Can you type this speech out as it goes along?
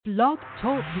Blog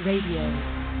Talk Radio.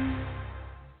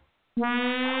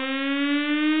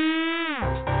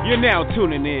 You're now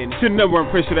tuning in to number one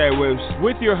Prince of Airwaves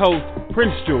with your host,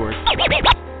 Prince George.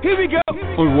 Here we go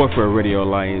on Warfare Radio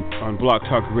Alliance on Blog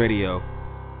Talk Radio.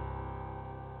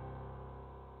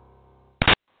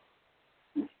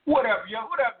 What up, y'all?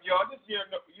 This is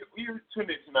you're tuned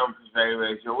in to number Prince of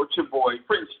Airwaves, yo, with your boy,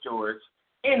 Prince George,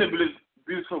 and the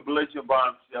beautiful Belize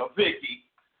bombshell, Vickie.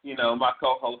 You know, my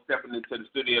co-host stepping into the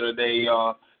studio today,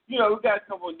 y'all. You know, we got a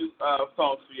couple of new songs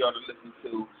for y'all to listen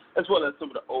to, as well as some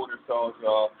of the older songs,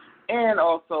 y'all. And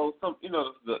also some,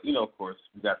 of course,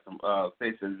 we got some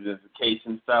face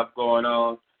identification stuff going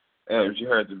on, as you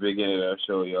heard at the beginning of the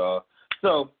show, y'all.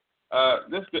 So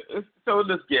let's get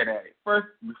at it. First,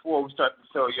 before we start the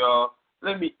show, y'all,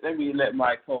 let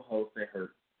my co-host say her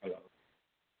hello.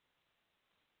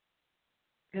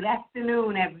 Good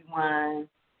afternoon, everyone.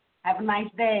 Have a nice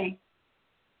day.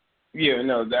 Yeah,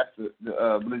 no, that's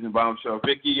the Belize bombshell,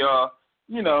 Vickie, y'all.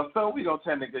 You know, so we're going to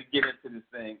tend to get into this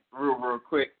thing real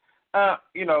quick. We're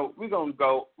going to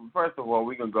go, first of all,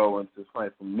 we're going to go into playing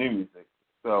some new music.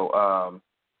 So,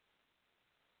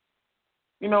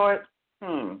 you know what?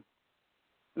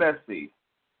 Let's see.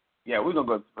 Yeah, we're going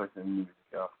to go to play some new music,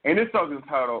 y'all. And this song is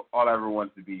entitled All I Ever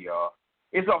Wanted to Be, y'all.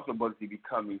 It's off the Bugsy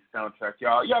Becoming soundtrack,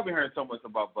 y'all. Y'all been hearing so much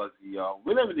about Bugsy, y'all.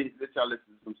 We're let y'all listen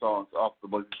to some songs off the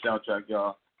Bugsy soundtrack,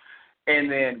 y'all.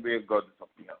 And then we'll go to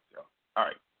something else, y'all. All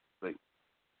right, please.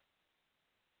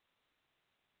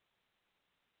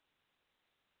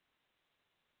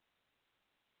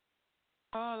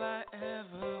 All I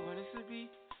ever wanted to be,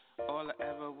 all I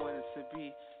ever wanted to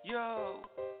be, yo,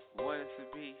 wanted to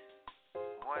be,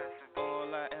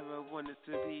 all I ever wanted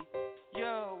to be,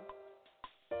 yo,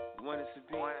 wanted to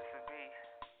be,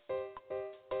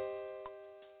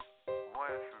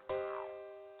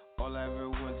 all I ever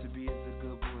wanted to be is a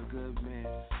good boy, good man,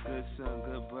 good son,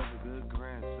 good brother, good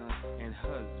grandson, and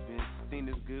husband. Seen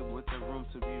this good with the room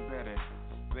to be better.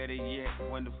 Better yet,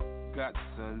 wonderful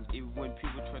godsons. Even when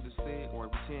people try to say or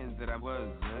pretend that I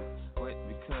wasn't, but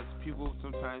because people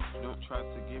sometimes don't try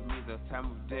to give me the time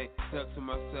of day, stuck to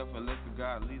myself and let the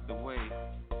God lead the way.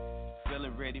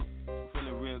 Feeling ready,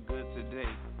 feeling real good today.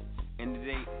 And the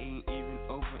day ain't even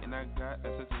over, and I got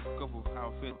a sense of scope of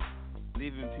how I feel.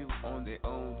 Leaving people on their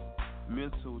own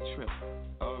mental trip,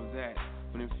 all of that.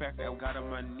 But in fact, I got on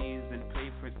my knees and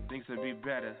prayed for things to be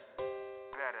better.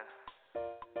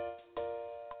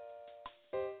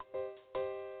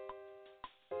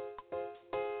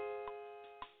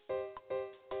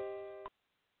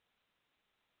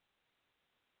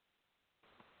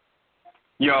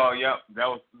 Yo, yep, that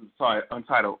was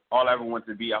untitled All I Ever Wanted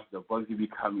to Be off the Bugsy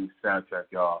Becoming soundtrack,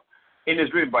 y'all. And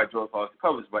it's written by George Hawes,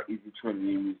 published by Easy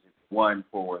Trinity Music, 1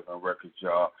 Forward on records,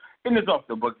 y'all. And it's off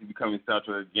the Bugsy Becoming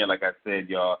soundtrack again, like I said,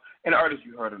 y'all. And the artist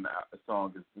you heard on the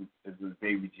song is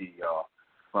Baby G, y'all,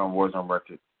 from Warzone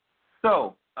Records.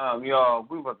 So, y'all,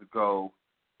 we're about to go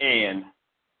and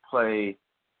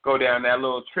go down that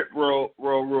little trip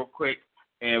real quick,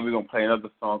 and we're going to play another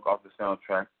song off the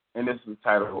soundtrack. And this is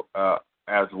titled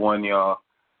As One, y'all,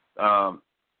 off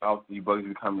the Bugsy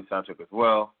Becoming soundtrack as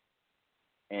well.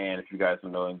 And if you guys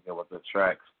don't know anything about the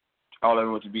tracks, All I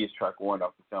Want to Be is track 1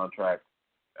 off the soundtrack.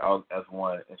 As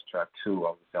One is track 2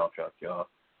 off the soundtrack, y'all.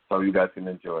 So you guys can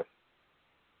enjoy.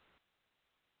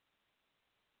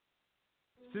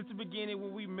 Since the beginning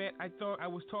when we met, I thought I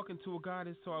was talking to a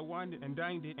goddess, so I wined it and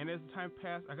dined it. And as time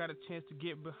passed, I got a chance to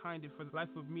get behind it for the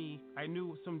life of me. I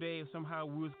knew someday, somehow,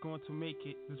 we was going to make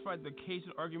it. Despite the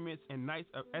occasional arguments and nights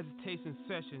of hesitation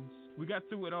sessions, we got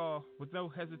through it all with no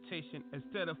hesitation.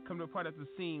 Instead of coming apart at the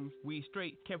seams, we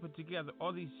straight kept it together.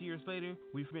 All these years later,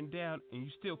 we've been down, and you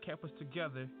still kept us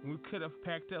together. And we could have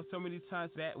packed up so many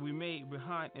times that we made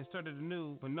behind and started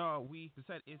anew. But no, we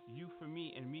decided it's you for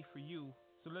me and me for you.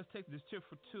 So let's take this trip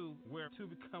for 2, where 2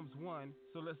 becomes 1.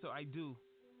 So let's I do.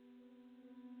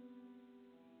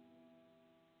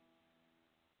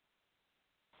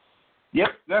 Yep,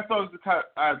 that song is the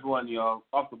As One, y'all,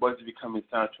 off the Bugsy Becoming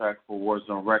soundtrack for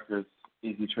Warzone Records,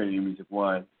 Easy Trinity Music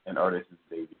 1, and artist is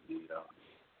Baby G, y'all.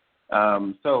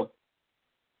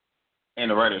 And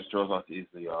the writer is George Hawes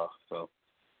Easley, y'all. So,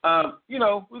 we're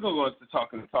going to go into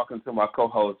talking to my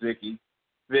co-host, Vickie.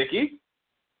 Vickie?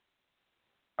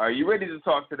 Are you ready to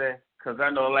talk today? Because I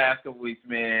know the last couple weeks,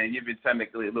 man, you've been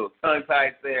technically a little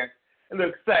tongue-tied there, a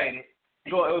little excited.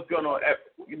 What's going on?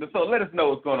 So let us know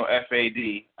what's going on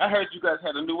FAD. I heard you guys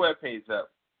had a new webpage up.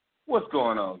 What's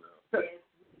going on, girl? Yes,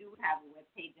 we do have a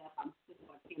webpage up. I'm still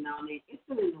working on it. It's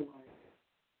still in the works.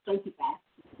 Don't you fast.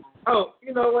 Oh,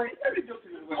 you know what? Let me go to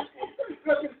the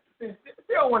webpage.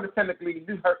 They don't want to technically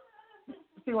do her.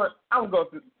 see what I'm going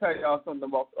to tell y'all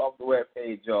something off the web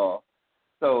page, y'all.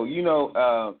 So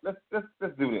let's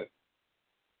do this,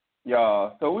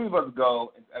 y'all. So we about to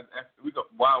go.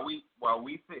 While we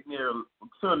sitting there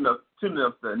tuning up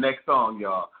the next song,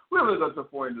 y'all. We're gonna go to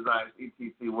Foreign Designers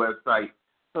ETC website,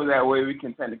 so that way we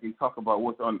can technically talk about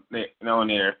what's on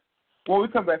there. When we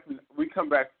come back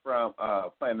from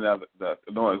playing the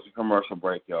noise commercial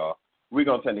break, y'all. We're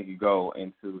gonna technically go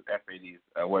into FAD's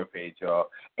webpage, y'all,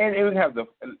 and we have the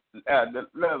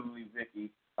lovely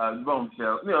Vickie,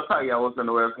 Bombshell. Tell y'all what's on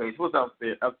the webpage, what's up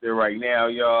there right now,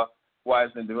 y'all. Why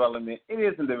it's in development? It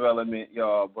is in development,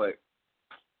 y'all, but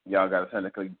y'all gotta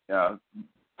technically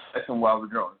listen while we're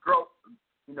growing. Grow,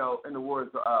 in the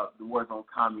words of the Warzone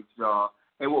Comics, y'all,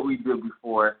 and what we did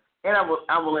before. And I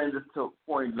will end this to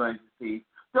Foreign Designers to see.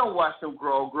 Don't watch them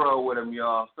grow with them,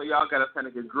 y'all. So y'all gotta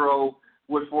technically grow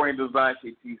with Foreign Design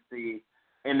TC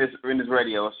in this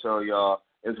radio show, y'all,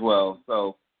 as well.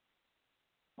 So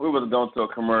we was going to a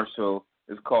commercial.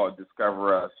 It's called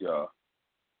Discover Us, y'all.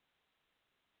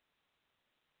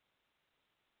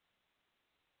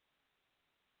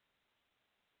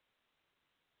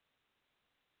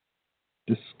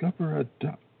 Discover a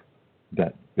duck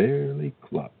that barely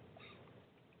clucks.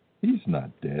 He's not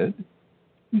dead.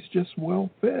 He's just well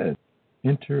fed.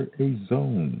 Enter a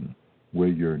zone where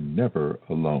you're never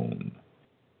alone.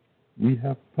 We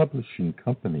have publishing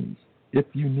companies if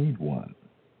you need one.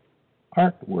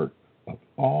 Artwork of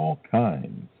all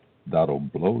kinds that'll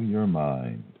blow your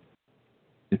mind.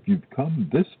 If you've come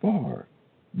this far,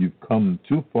 you've come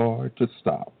too far to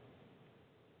stop.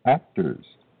 Actors,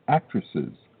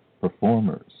 actresses,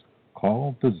 performers,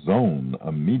 call the zone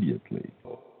immediately.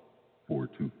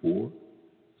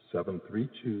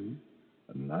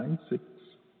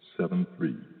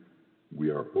 424-732-9673. We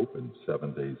are open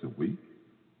 7 days a week,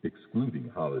 excluding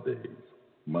holidays,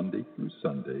 Monday through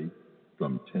Sunday,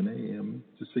 from 10 a.m.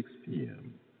 to 6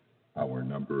 p.m. Our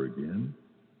number again,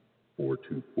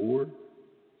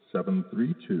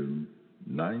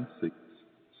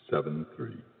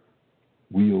 424-732-9673.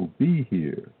 We'll be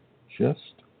here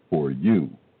just for you.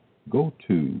 Go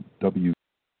to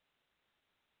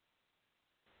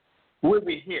We'll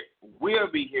be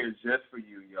here just for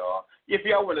you, y'all. If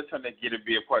y'all want to turn to get to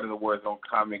be a part of the Warzone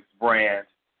Comics brand,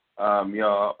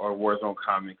 y'all, or Warzone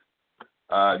Comics,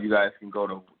 you guys can go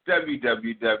to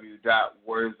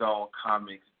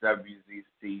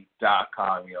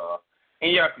www.warzonecomicswzc.com, y'all.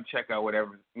 And y'all can check out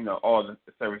whatever, all the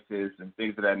services and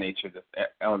things of that nature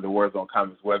that's on the Warzone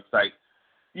Comics website.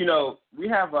 We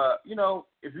have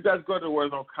if you guys go to the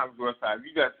Warzone Comics website,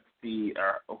 you guys can see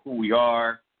who we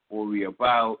are, what we're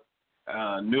about,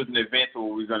 news and events,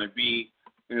 where we're going to be.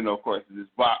 Of course, this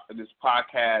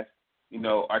podcast,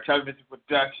 our television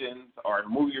productions, our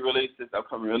movie releases,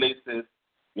 upcoming releases.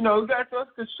 You guys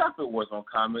can shop at Warzone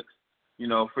Comics.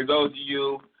 For those of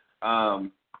you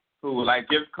who like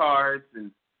gift cards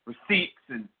and receipts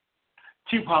and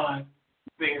coupons,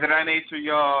 things of that nature,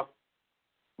 y'all.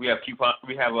 We have gift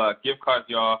cards,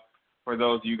 y'all, for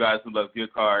those of you guys who love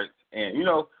gift cards. And,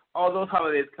 all those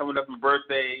holidays coming up and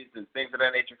birthdays and things of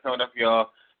that nature coming up,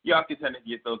 y'all. Y'all can tend to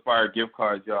get those fire gift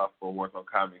cards, y'all, for Warzone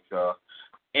Comics, y'all.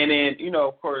 And then,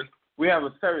 of course, we have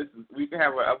a service. We can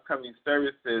have our upcoming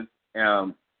services. We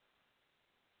have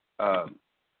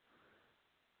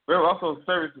also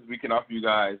services we can offer you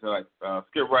guys, like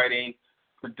script writing,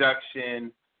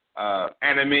 production,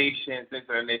 animation, things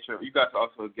of that nature. You guys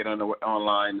also get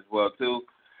online as well, too.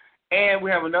 And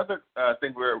we have another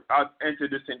thing we're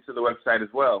introducing to the website as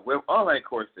well. We have online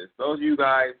courses. Those of you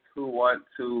guys who want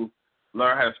to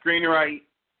learn how to screenwrite,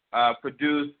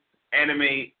 produce,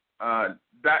 animate,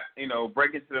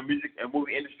 break into the music and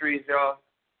movie industries, y'all.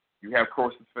 You have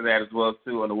courses for that as well,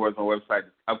 too, on the Warzone website.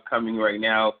 It's upcoming right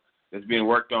now. It's being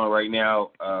worked on right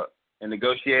now and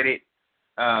negotiated.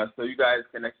 So you guys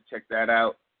can actually check that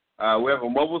out. We have a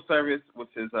mobile service,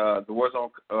 which is the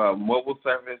Warzone mobile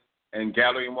service and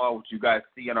gallery mall, which you guys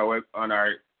see on our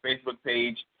Facebook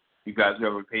page. You guys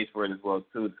have a page for it as well,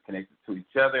 too. It's connected to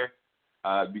each other.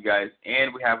 You guys,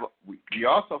 and we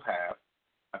also have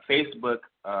a Facebook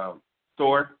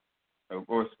store, of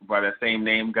course, by that same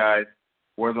name, guys.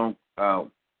 Warzone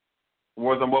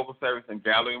mobile service and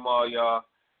gallery mall, y'all.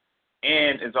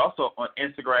 And it's also on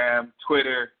Instagram,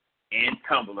 Twitter, and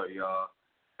Tumblr, y'all,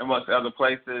 amongst other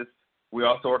places. We're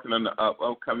also working on the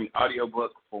upcoming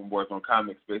audiobook from Warzone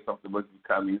Comics based off the Bugsy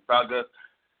Comedy Saga.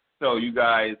 So you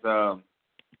guys,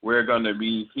 we're going to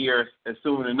be here as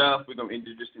soon enough. We're going to be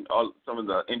introducing some of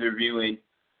the interviewing,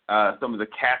 some of the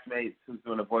castmates who's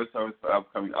doing the voiceovers for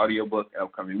upcoming audiobook and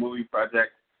upcoming movie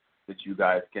projects that you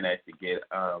guys can actually get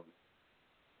a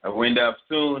wind up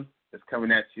soon. It's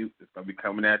coming at you. It's gonna be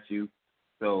coming at you.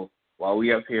 So while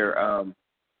we up here,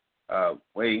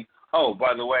 wait. Oh,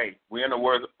 by the way, we're in the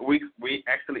word. We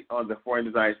actually on the Foreign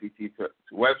Design CT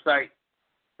website.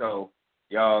 So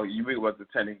y'all, you be able to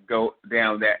tend to go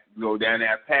down that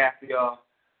path, y'all.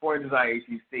 Foreign Design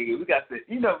ATC. We got that.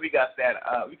 We got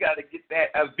that. We got to get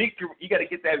that victory. You got to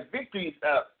get that victory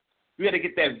up. We got to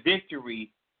get that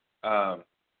victory. Polo,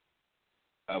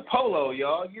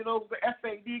 y'all. The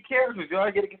FAD characters, y'all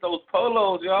got to get those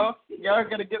polos, y'all. Y'all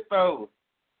got to get those.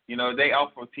 They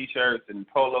offer T-shirts and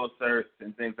polo shirts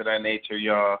and things of that nature,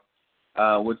 y'all,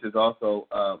 which is also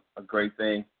a great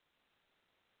thing.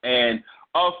 And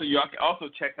also, y'all can also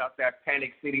check out that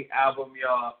Panic City album,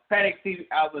 y'all. Panic City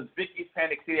album, Vickie's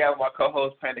Panic City album, my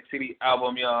co-host Panic City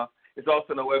album, y'all. It's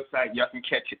also on the website. Y'all can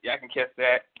catch it. Y'all can catch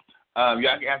that.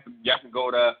 Y'all can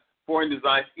go to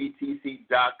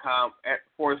foreigndesigns.etc.com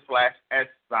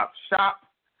 /s-shop.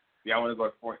 Y'all want to go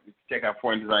to check out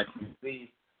Foreign Design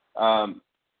ETC.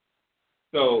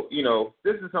 So,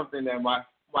 this is something that my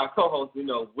co-host,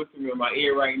 whispering in my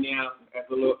ear right now as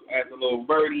a little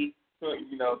birdie. So,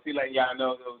 she letting y'all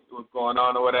know what's going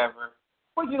on or whatever.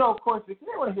 But, of course, if they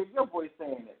want to hear your voice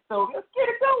saying it. So let's get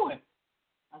it going.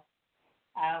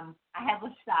 I have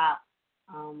a shop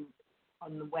on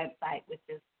the website, which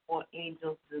is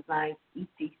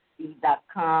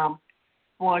forangelsdesignsetc.com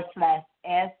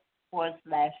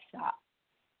 /s/shop.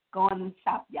 Go in and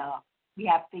shop, y'all. We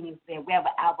have things there. We have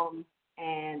an album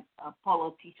and a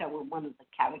polo T-shirt with one of the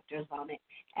characters on it,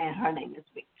 and her name is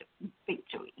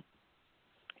Victory.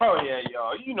 Oh yeah,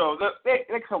 y'all.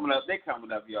 They're coming up. They're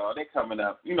coming up, y'all. They're coming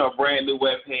up. Brand new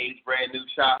web page, brand new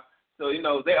shop. So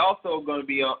they also going to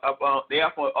be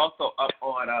also up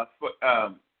on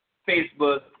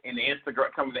Facebook and the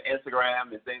Instagram, coming to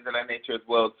Instagram and things of that nature as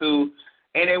well too.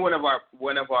 And they're one of our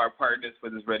partners for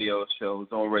this radio show,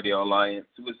 Zone Radio Alliance,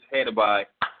 who is headed by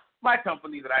my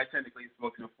company that I technically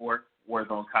spoken for,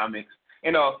 Warzone Comics,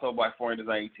 and also by Foreign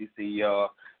Design ETC,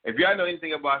 y'all. If y'all know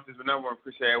anything about this, remember on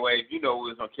Push Airwaves, we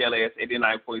was on KLAS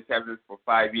 89.7 for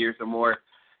 5 years or more.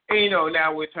 And,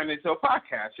 now we're turning into a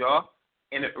podcast, y'all,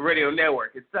 and the radio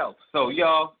network itself. So,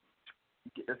 y'all,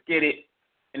 let's get it.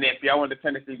 And if y'all want to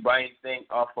technically buy anything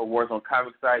off of Warzone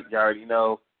Comics site, y'all already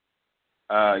know.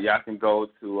 Y'all can go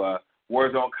to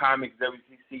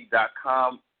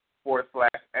warzonecomicswtc.com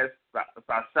 /s-shop.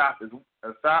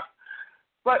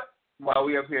 But while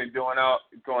we up here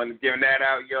giving that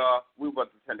out, y'all, we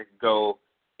about to tend to go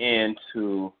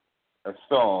into a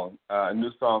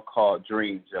new song called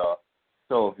Dreams, y'all.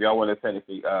 So if y'all want to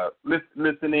technically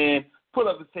listen in, pull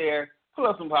up a chair, pull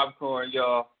up some popcorn,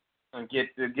 y'all, and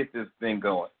get this thing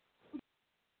going.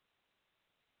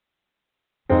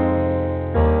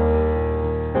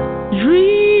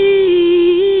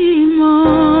 Dream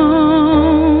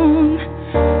on,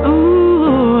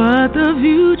 what the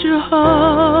future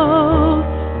holds.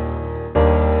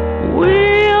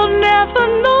 We'll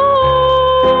never know.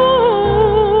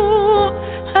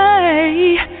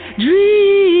 Hey,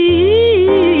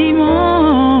 dream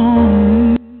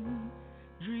on,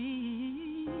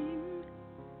 dream.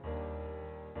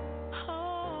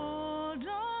 Hold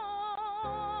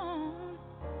on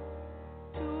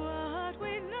to what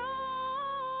we know.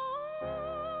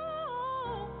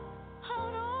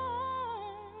 Hold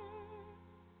on.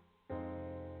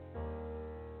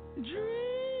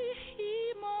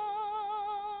 Dream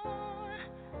on.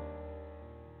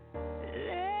 Let's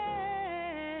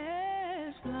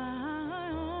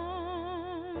fly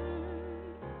on.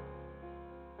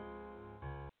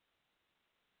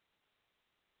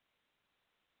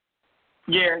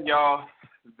 Yeah, y'all,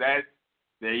 that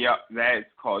is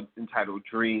entitled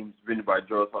Dreams, written by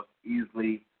Joseph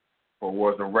Easley for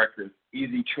Warzone Records,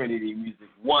 Easy Trinity Music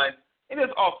 1. And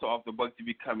it's also off the Bugsy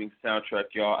Becoming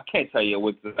soundtrack, y'all. I can't tell you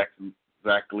what's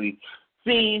exactly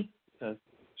seen.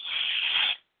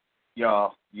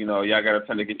 Y'all, y'all got to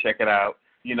tend to check it out.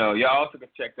 Y'all also can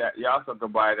check that. Y'all also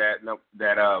can buy that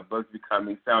Bugsy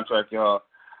Becoming soundtrack, y'all,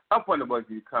 up on the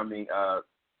Bugsy Becoming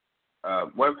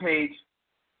webpage.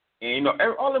 And,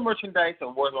 all the merchandise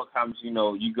on Warzone Comics,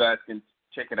 you guys can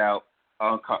check it out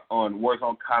on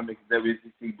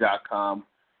warzonecomicswtc.com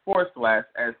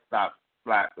 /s/shop,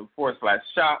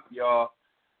 y'all.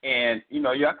 And,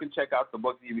 y'all can check out the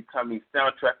Bugsy Becoming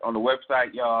soundtrack on the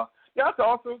website, y'all. Y'all can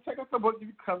also check out the Bugsy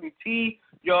Becoming tee,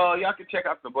 y'all. Y'all can check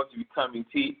out the Bugsy Becoming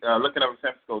tee, looking up a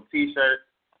San Francisco t-shirt,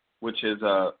 which is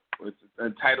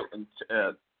entitled in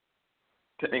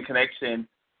connection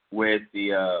with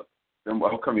the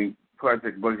upcoming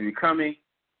project Bugsy Becoming.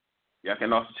 Y'all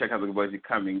can also check out the Bugsy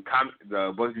Becoming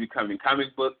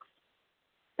comic books.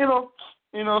 So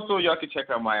y'all can check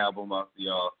out my album out,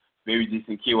 y'all. Baby G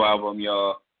CQ album,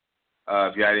 y'all.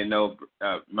 If y'all didn't know,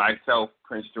 myself,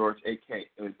 Prince George, A.K.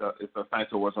 It's assigned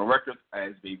to Warzone Records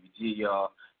as Baby G,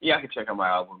 y'all. Yeah, I can check out my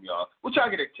album, y'all. Which y'all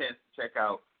get a chance to check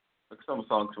out some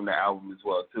songs from the album as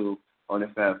well, too, on this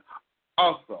app.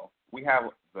 Also, we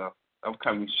have the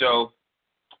upcoming show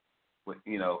with,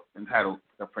 entitled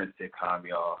The Prince Sitcom,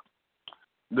 y'all.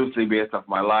 Loosely based off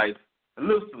my life.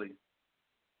 Loosely.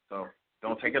 So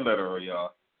don't take it literal,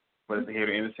 y'all. But it's here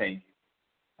to entertain you.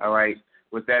 All right.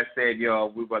 With that said, y'all,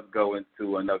 we're about to go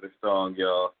into another song,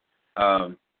 y'all,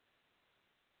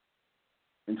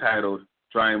 entitled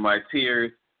Drying My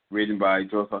Tears, written by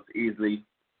Joseph Easley,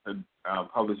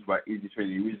 published by Easy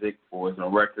Trinity Music for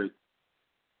Warzone Records,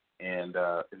 and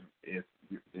it's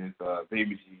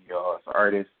Baby G, y'all, as an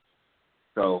artist.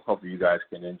 So hopefully you guys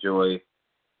can enjoy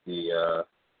the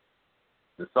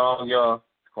song, y'all.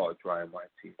 It's called Drying My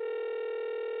Tears.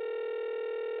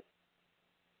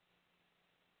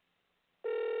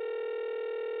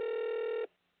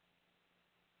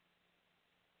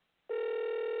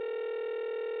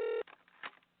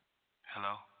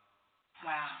 Hello?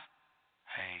 Wow.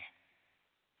 Hey.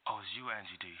 Oh, it's you,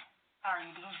 Angie D. How are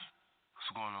you doing? What's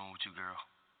going on with you, girl?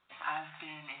 I've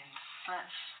been in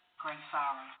such great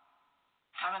sorrow.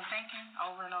 I've been thinking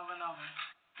over and over and over.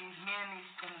 These men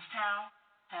in this town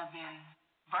have been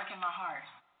breaking my heart.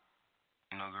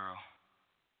 Girl,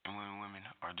 and women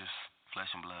are just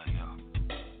flesh and blood, y'all.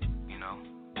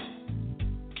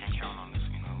 Can't count on this,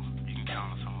 You can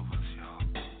count on some of us, y'all.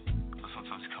 But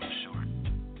sometimes it comes short.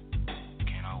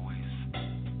 Can't always,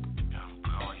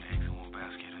 put all your eggs in one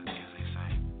basket, as they say.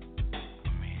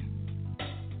 I mean,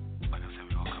 like I said,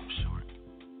 we all come short.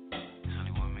 There's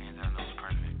only one man that knows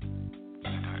perfect.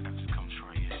 And that just comes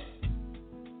short yet.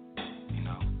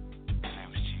 His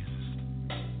name is Jesus.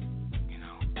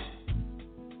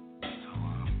 So,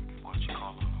 why don't you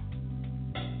call on him?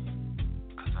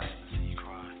 'Cause I used to see you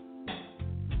cry.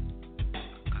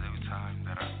 'Cause every time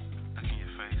that I look in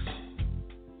your face,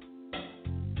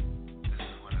 this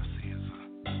is what I see as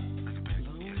like a big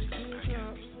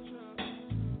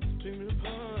Dreaming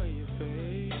upon your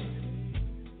face,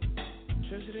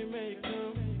 treasure they may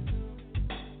come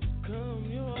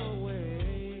your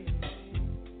way.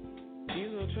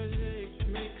 These are treasures they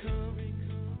may come.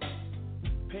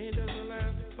 Pain doesn't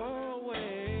last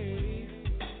always.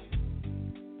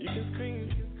 You can scream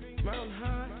mountain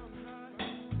high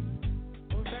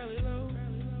or valley low.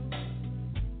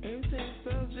 Everything's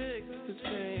subject to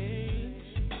change.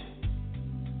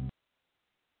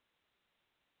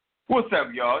 What's up,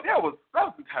 y'all? That was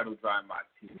the title, Drying My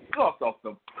Tears. It's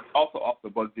also off the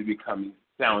Bugsy Becoming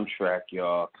soundtrack,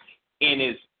 y'all. And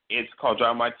it's called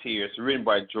Drying My Tears, written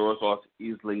by George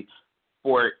Easley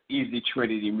for Easy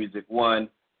Trinity Music 1,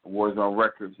 Warzone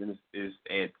Records, and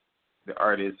it's the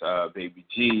artist Baby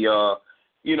G, y'all.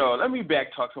 Let me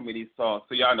back talk some of these songs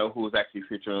so y'all know who's actually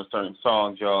featured on certain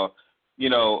songs, y'all.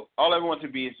 All I Want to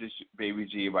Be is just Baby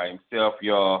G by himself,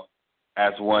 y'all.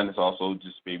 As One is also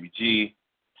just Baby G.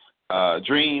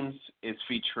 Dreams is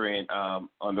featuring on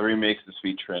the remix is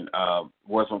featuring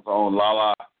Warzone's own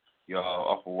Lala, y'all,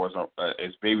 off of Warzone.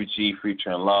 It's Baby G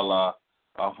featuring Lala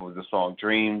off of the song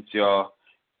Dreams, y'all.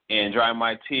 And Dry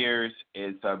My Tears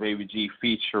is Baby G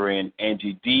featuring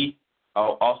Angie D,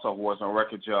 also Warzone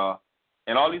Records, y'all.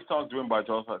 And all these songs written by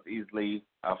Joseph Easley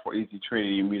for Easy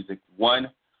Trinity Music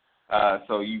 1.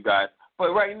 So you guys,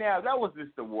 but right now that was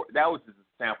just a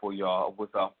sample, y'all. It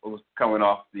was coming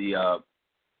off the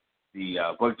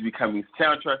Bugsy Becoming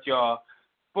soundtrack, y'all.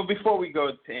 But before we go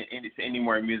into any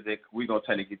more music, we're gonna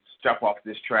try to jump off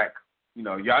this track.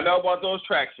 Y'all know about those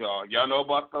tracks, y'all. Y'all know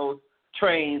about those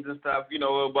trains and stuff.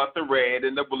 About the red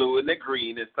and the blue and the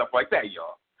green and stuff like that,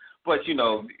 y'all. But you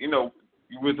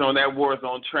was on that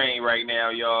Warzone train right now,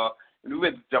 y'all. And we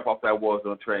had to jump off that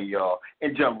Warzone train, y'all,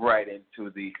 and jump right into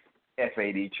the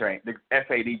FAD train, the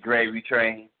FAD gravy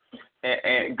train,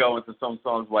 and go into some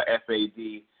songs by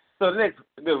FAD. So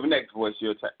the next voice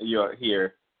you'll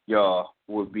hear, y'all,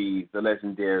 would be the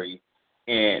legendary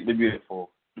and the beautiful,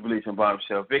 the Belize and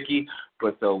bombshell Vickie.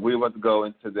 But so we're about to go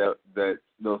into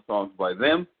those songs by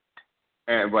them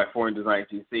and by Foreign Design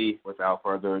TC. Without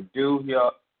further ado,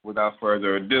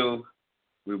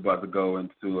 we're about to go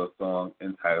into a song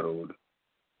entitled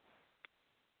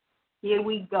Here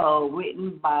We Go,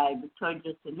 written by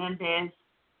Victoria Hernandez,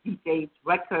 BJ's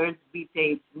Records,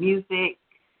 BJ's Music.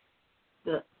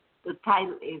 The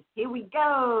title is Here We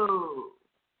Go.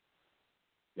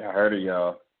 Y'all heard it,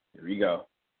 y'all. Here we go.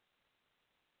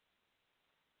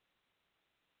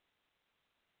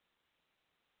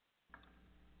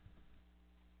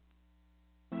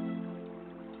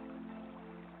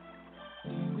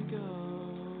 Here we go.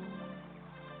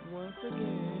 once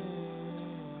again.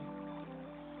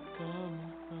 Come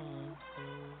from a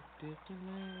distant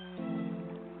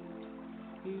land.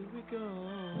 Here we go.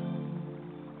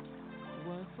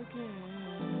 Once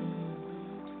again.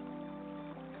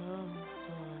 Come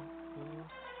from a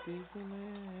distant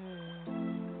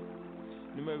land.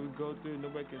 No matter what we go through,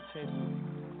 nobody can change it.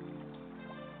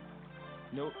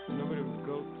 Nobody will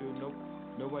go through,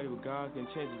 nobody but God can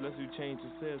change it unless we change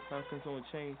ourselves. How can someone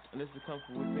change unless it comes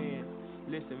from within?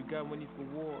 Listen, we got money for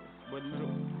wars, but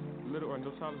little or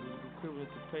no tolerance is equivalent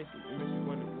to places. It makes you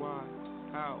wonder why,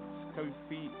 how can we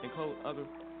feed and clothe other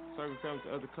serving families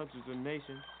to other countries or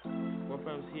nations? One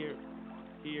family's here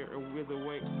and wither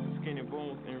away, skin and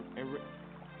bones, and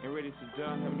ready to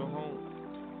die, have no home.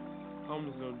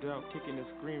 Homeless, no doubt, kicking and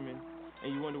screaming.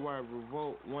 And you wonder why I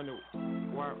revolt, wonder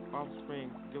why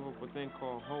offspring give up a thing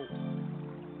called hope.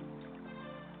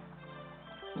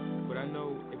 But I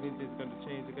know if anything's going to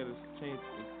change, it got to change.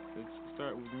 It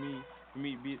start with me, for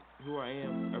me to be who I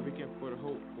am. I reckon for the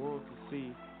whole world to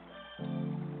see.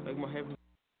 Like my heaven.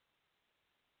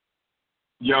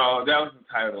 Yo, that was the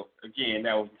title. Again,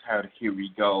 that was the title, Here We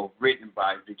Go, written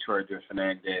by Victoria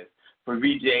Fernandez for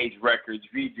VJH Records,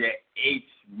 VJH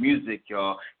Music,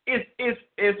 y'all.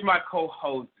 It's my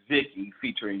co-host, Vickie,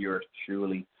 featuring yours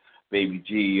truly, Baby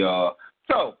G, y'all.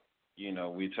 So,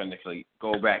 we technically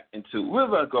we're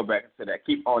going to go back into that.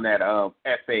 Keep on that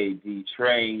FAD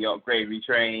train, y'all, gravy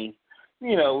train.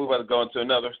 We're about to go into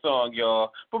another song,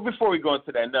 y'all. But before we go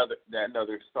into that another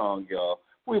song, y'all,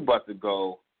 we're about to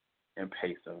go and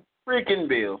pay some freaking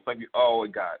bills like we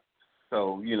always got.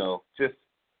 So, just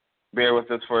bear with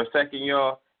us for a second,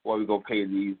 y'all, while we go pay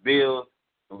these bills.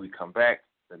 When we come back,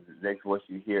 the next voice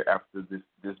you hear after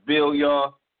this bill,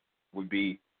 y'all, would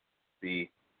be the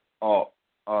all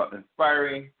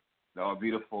inspiring, the all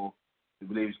beautiful, the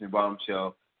Belize in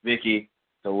bombshell, Vickie.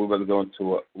 So we're about to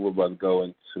go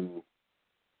into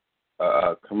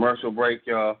a commercial break,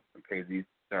 y'all, and pay these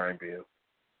darn bills.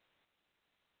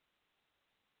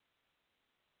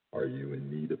 Are you in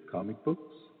need of comic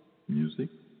books, music,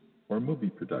 or movie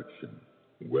production,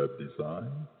 web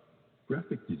design,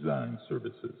 graphic design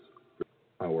services?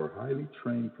 Our highly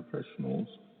trained professionals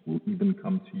will even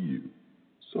come to you.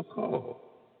 So call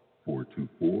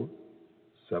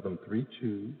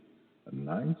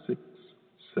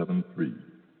 424-732-9673.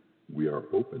 We are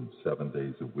open 7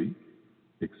 days a week,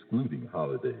 excluding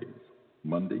holidays,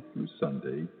 Monday through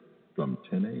Sunday from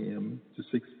 10 a.m. to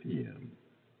 6 p.m.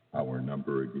 Our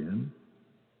number again,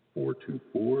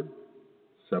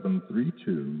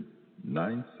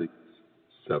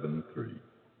 424-732-9673.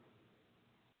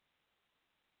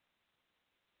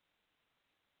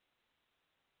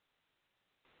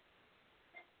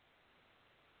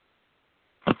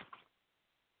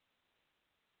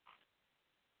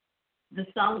 The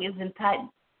song is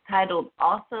entitled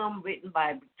Awesome, written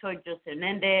by Victoria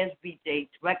Hernandez, VJH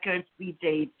Records,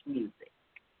 VJH Music.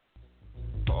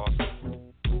 Awesome.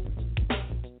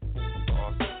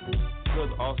 Feel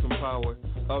the awesome power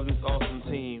of this awesome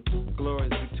team.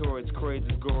 Glorious, victorious,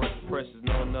 courageous, gorgeous, precious,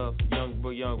 know enough. Young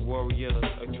warrior,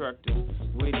 attractive,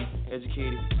 witty,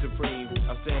 educated, supreme,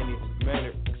 outstanding,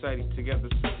 mannered, excited, together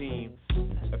as a team.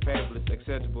 A fabulous,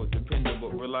 acceptable,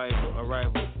 dependable, reliable,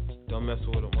 unrivaled. Don't mess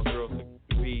with them. My girls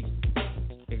be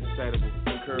excitable,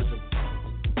 encourageable.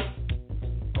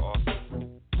 Awesome.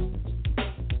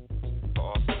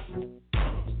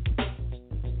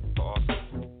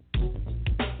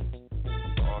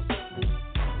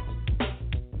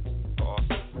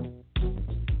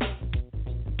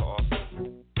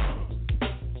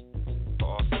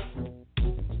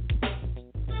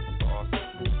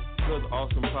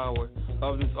 Awesome power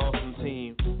of this awesome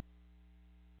team.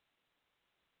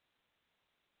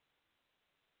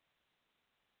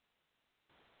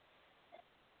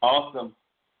 Awesome.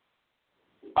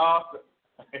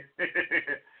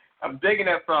 I'm digging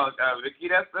that song, Vickie.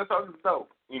 That song is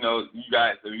dope. If you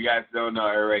guys don't know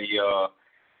already,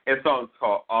 that song is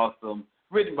called Awesome,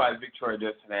 written by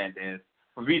Victoria Hernandez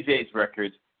for VJH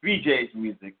Records, VJH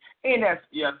Music, and that's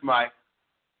my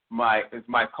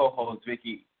co-host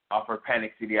Vickie off her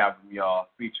Panic City album, y'all,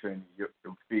 featuring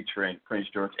Prince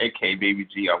George, aka Baby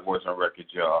G, on Warzone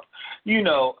Records, y'all.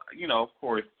 Of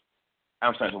course,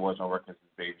 I'm signed to Warzone Records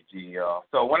is Baby G, y'all.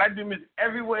 So when I do music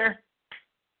everywhere,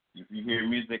 if you hear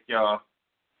music, y'all,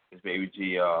 it's Baby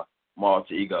G, y'all, my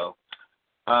alter ego.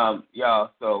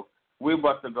 Y'all, so we're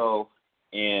about to go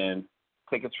and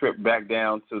take a trip back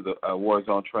down to the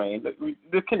Warzone train,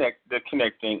 the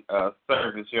connecting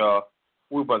service, y'all.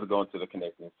 We're about to go into the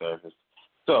connecting service.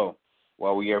 So,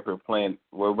 while we are here playing,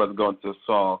 we're about to go into a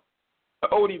song, an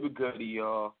oldie but goodie,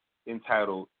 y'all,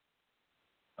 entitled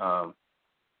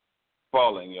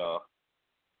Falling, y'all.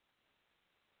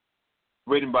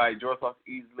 Written by George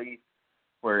Easley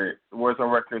for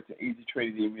Warzone Records and Easy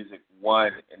Trinity Music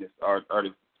 1, and it's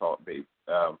artist called Baby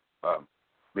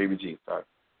G. Sorry.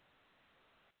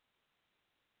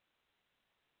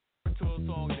 To a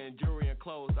song, then jewelry and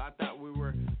clothes. I thought we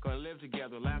were gonna live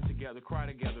together, laugh together, cry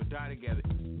together, die together.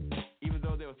 Even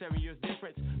though there were 7 years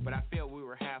difference, but I felt we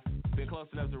were been close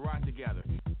enough to ride together.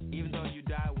 Even though you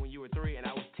died when you were 3 and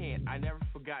I was 10, I never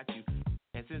forgot you.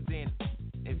 And since then,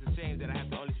 it's a shame that I have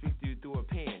to only speak to you through a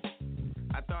pen.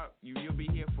 I thought you'll be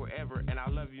here forever, and I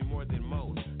love you more than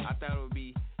most. I thought it would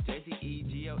be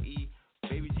JCEGLE,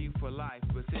 Baby G for life.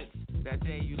 But since that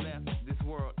day you left this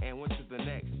world and went to the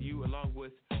next, you, along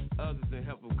with others in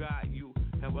help of God, you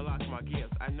have unlocked my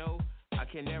gifts. I know I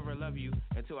can never love you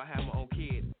until I have my own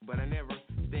kid, but I never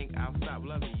think I'll stop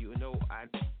loving you. No, I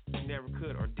never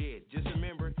could or did. Just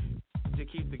remember to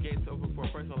keep the gates open for a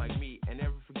person like me, and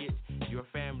never forget your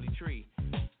family tree.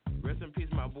 Rest in peace,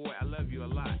 my boy. I love you a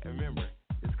lot. And remember,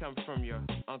 this comes from your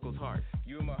uncle's heart.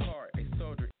 You in my heart, a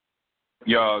soldier.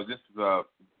 Yo, this is the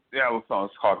album song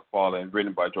is called Fallen,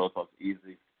 written by George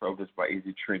Easley, produced by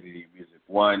Easy Trinity Music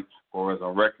 1 for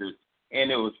Warzone Records,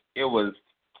 and it was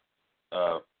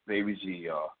Baby G,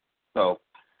 y'all. So,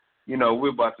 we're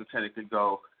about to technically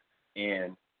go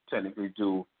and technically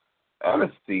do.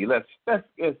 Let's see,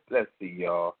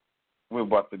 y'all. We're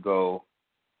about to go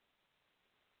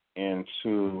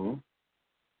into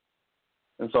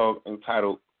it's all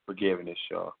entitled Forgiveness,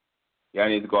 y'all. Y'all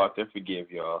need to go out there and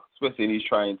forgive, y'all. Especially in these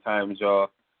trying times,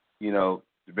 y'all. The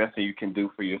best thing you can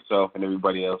do for yourself and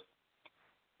everybody else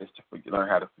is to learn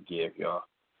how to forgive, y'all.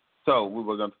 So we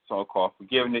were going to do a song called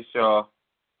Forgiveness, y'all.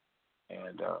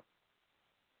 And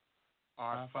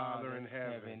Our Father in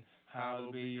heaven,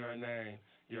 hallowed be your name.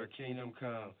 Your kingdom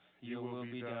come, your will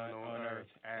be done on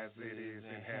earth as it is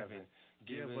in heaven.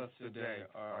 Give us today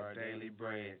our daily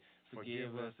bread.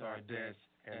 Forgive us our debts,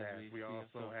 and as we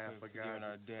also have forgiven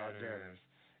our debtors.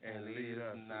 And lead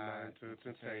us not into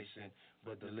temptation,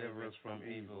 but deliver us from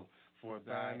evil. For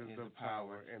thine is the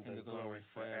power and the glory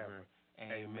forever.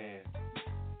 Amen.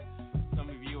 Some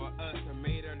of you are us and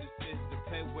made our decision to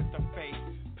play with our faith,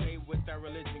 play with our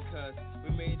religion, cause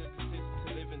we made a decision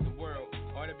to live in the world.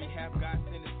 On our behalf, God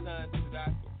sent His Son to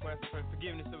die for us for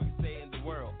forgiveness so we can stay in the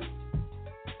world.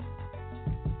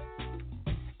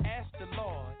 Ask the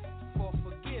Lord for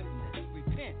forgiveness.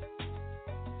 Repent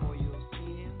for your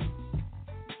sins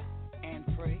and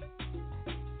pray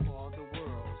for the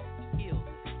world's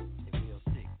illness. If you're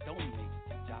sick, don't make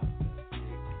the doctor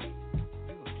sick.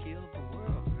 You will kill the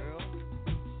world, girl.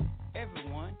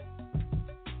 Everyone.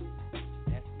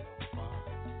 That's no fun.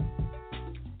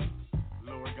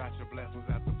 Lord got your blessings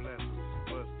after blessings,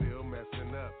 but still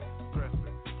messing up.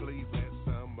 Stressing, please let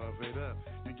some of it up.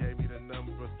 You gave me the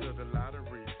numbers to the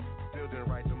lottery, still didn't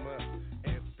write them up.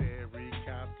 Instead,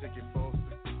 recount ticket for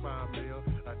 $65 million,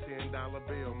 a $10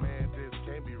 bill. Man, this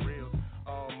can't be real.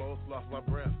 Almost lost my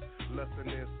breath,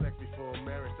 lusting in sex before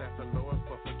marriage. Ask the Lord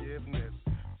for forgiveness.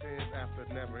 Sins after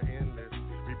never endless.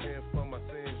 Repent for my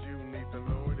sins. You need the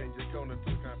Lord, and you're gonna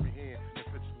to comprehend the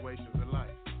situations of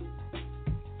life.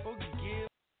 Forgive.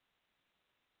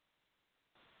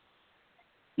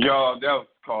 y'all, that was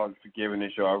called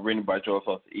Forgiveness, y'all, written by George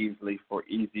Easley for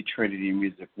Easy Trinity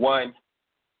Music 1 and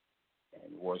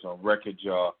Warzone Records,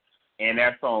 y'all. And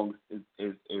that song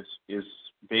is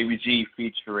Baby G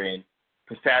featuring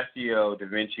Sacio,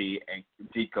 DaVinci, and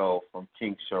Deco from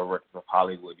King Show Records of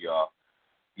Hollywood, y'all.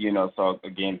 So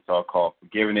again, it's all called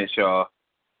Forgiveness, y'all.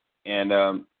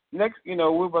 And next,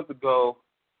 we're about to go.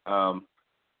 And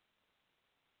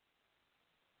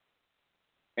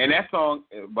that song,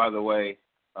 by the way,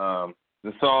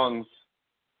 the songs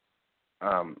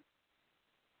All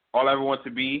I Ever Want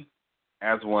to Be,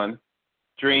 As One,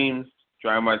 Dreams,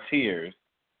 Dry My Tears,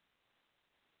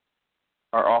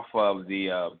 are off of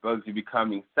the Bugsy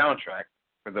Becoming soundtrack.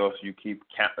 For those of you keep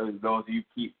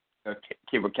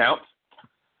account,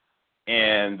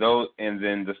 and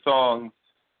then the songs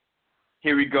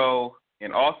Here We Go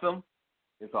and Awesome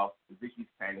is off the Vickie's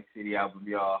Panic City album,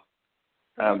 y'all.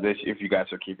 This, if you guys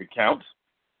are keeping count,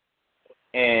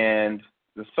 and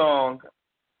the song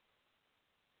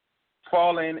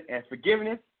Fallen and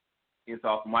Forgiveness is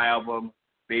off my album,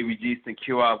 Baby G's and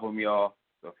Q album, y'all.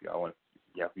 So if y'all want.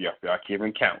 Y'all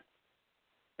keeping count.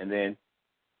 And then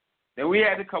we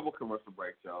had a couple commercial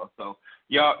breaks, y'all. So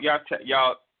y'all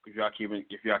if y'all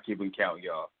keeping count,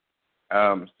 y'all.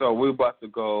 So we're about to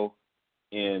go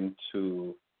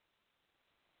into,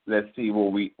 let's see where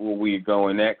we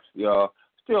going next, y'all.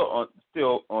 Still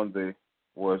on the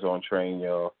Warzone train,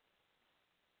 y'all.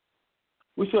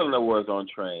 We're still on the Warzone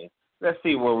train. let's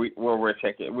see where we're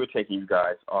taking you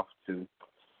guys off to.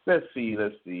 Let's see.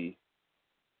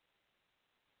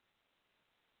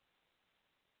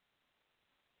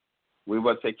 We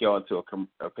will take y'all into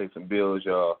pay some bills,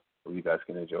 y'all, so you guys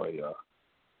can enjoy, y'all.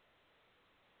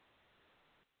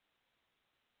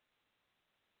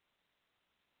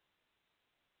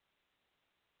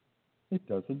 It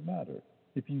doesn't matter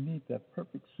if you need that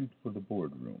perfect suit for the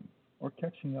boardroom, or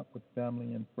catching up with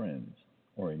family and friends,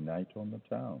 or a night on the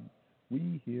town.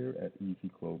 We here at Easy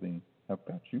Clothing have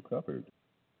got you covered.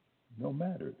 No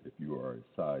matter if you are a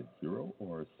size 0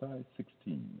 or a size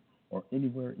 16, or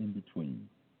anywhere in between,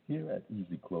 here at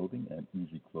Easy Clothing and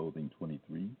Easy Clothing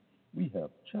 23, we have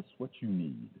just what you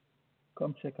need.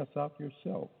 Come check us out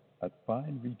yourself at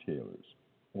fine retailers,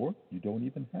 or you don't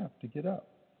even have to get up.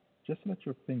 Just let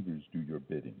your fingers do your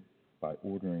bidding by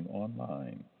ordering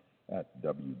online at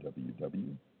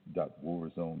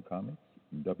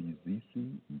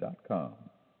www.warzonecomicswzc.com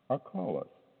or call us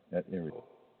at area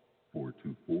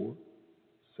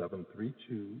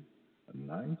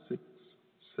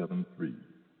 424-732-9673.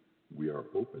 We are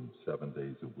open 7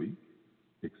 days a week,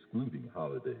 excluding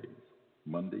holidays,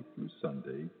 Monday through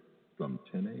Sunday from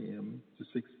 10 a.m. to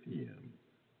 6 p.m.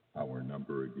 Our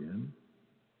number again,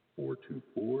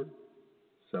 424-732-9673.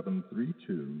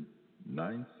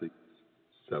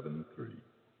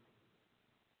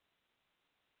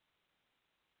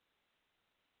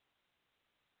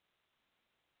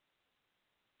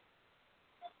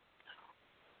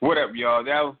 What up, y'all?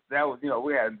 That was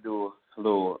we had to do a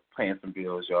little paying some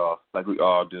bills, y'all, like we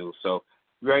all do. So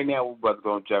right now we're about to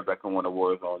go jump back on the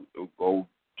Warzone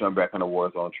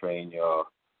train, y'all.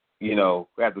 We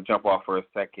have to jump off for a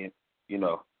second,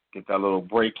 get that little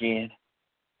break in.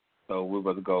 So we're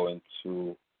about to go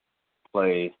into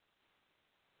play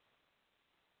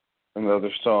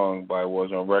another song by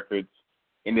Warzone Records,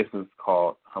 and this is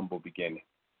called Humble Beginning.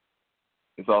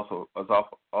 It's also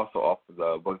off of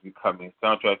the Bugsy Coming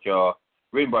soundtrack, y'all.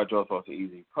 Written by Joe Sauce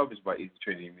Easy, published by Easy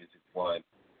Trinity Music One,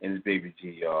 and it's Baby G,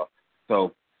 y'all.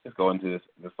 So let's go into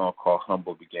this song called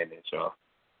Humble Beginnings, y'all.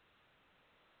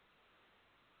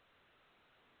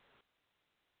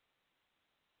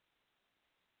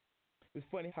 It's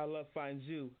funny how love finds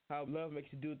you, how love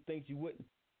makes you do things you wouldn't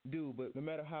do, but no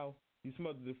matter how you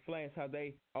smother the flames, how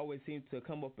they always seem to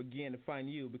come up again to find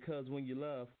you, because when you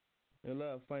love, and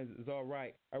love finds it's all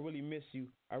right. I really miss you.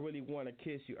 I really want to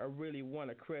kiss you. I really want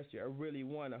to caress you. I really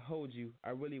want to hold you.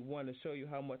 I really want to show you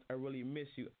how much I really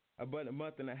miss you. About a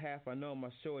month and a half, I know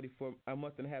my shorty. For a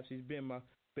month and a half, she's been my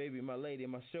baby, my lady,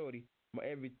 my shorty, my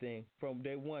everything. From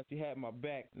day one, she had my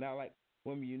back. Now, like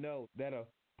women, that'll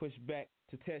push back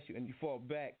to test you and you fall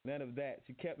back. None of that.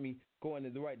 She kept me going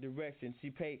in the right direction. She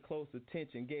paid close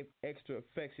attention, gave extra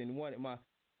affection, wanted my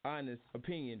honest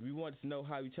opinion. We wanted to know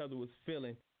how each other was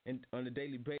feeling. And on a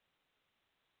daily basis.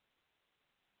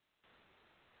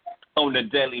 On a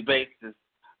daily basis.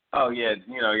 Oh yeah,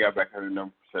 y'all back on the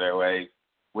number for Airwaves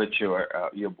with your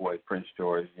boy Prince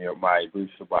George, my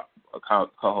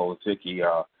co-host Vickie,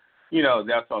 y'all.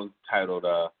 That song titled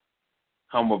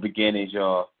Humble Beginnings,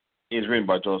 y'all, is written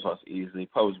by Joe Sauce Easy,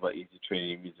 published by Easy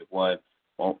Trinity Music One,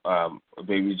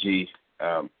 Baby G,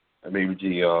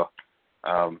 y'all.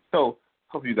 So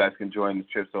hope you guys can join the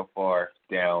trip so far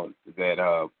down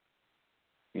that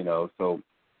so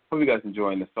hope you guys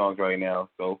enjoying the songs right now.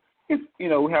 So it's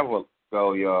we have a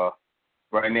go, y'all.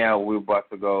 Right now we're about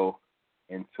to go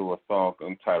into a song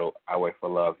entitled I Wait for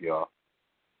Love, y'all.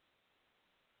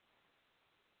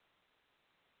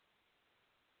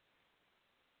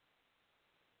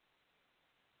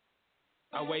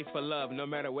 I wait for love no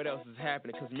matter what else is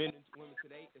happening, because men and women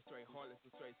today is straight heartless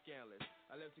and straight scandalous.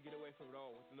 I love to get away from it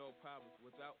all with no problems.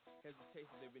 Without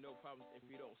hesitation, there'll be no problems if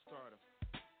you don't start them.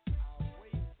 I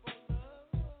wait for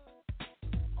love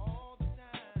all the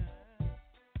time.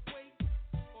 Wait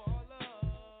for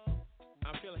love.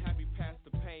 I'm feeling happy past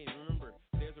the pain. Remember,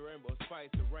 there's a rainbow, spice,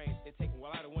 the rain. It takes a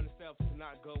lot of oneself to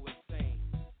not go insane.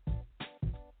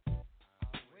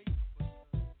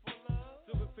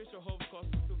 Superficial hopes cause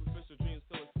superficial dreams,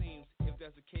 so it seems. If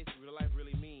that's the case, real life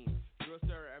really means. Girls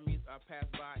stare at me, I pass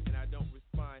by and I don't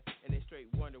respond, and they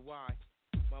straight wonder why.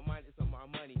 My mind is on my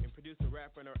money and producing,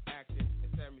 rapping, or acting.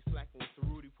 Instead of me slacking with the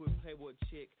Rudy Put Playboy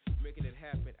chick, making it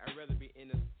happen. I'd rather be in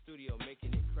the studio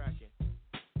making it cracking.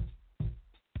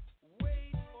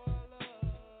 Wait for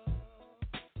love,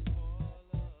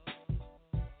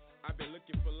 I've been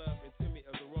looking for love in too many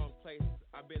of the wrong places.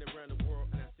 I've been around the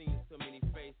world and I've seen so many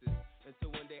faces.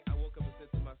 Until one day I woke up and said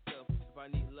to myself, if I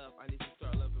need love, I need to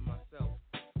start loving myself.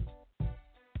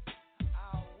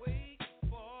 I'll wait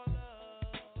for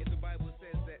love. If the Bible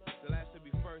says that the last should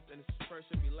be first and the first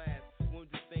should be last, when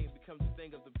this thing becomes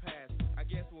thing of the past. I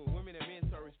guess when women and men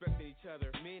start respecting each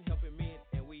other, men helping men,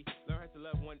 and we learn how to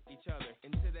love each other.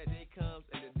 Until that day comes,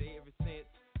 and the day ever since,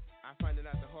 I find it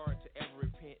not the hard to ever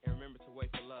repent and remember to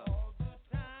wait for love. All the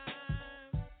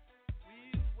time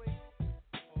we wait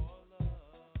for love.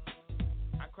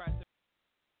 I cried.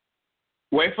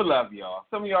 Wait for love, y'all.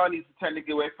 Some of y'all need to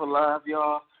technically wait for love,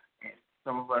 y'all, and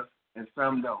some of us and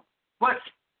some don't. But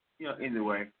either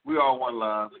way, we all want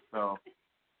love, so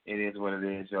it is what it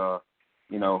is, y'all.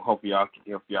 Hope y'all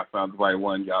found the right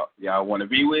one y'all want to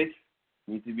be with,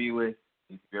 need to be with,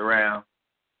 need to be around.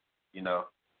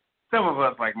 Some of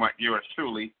us, like yours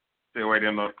truly, still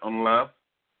waiting on love.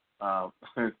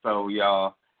 So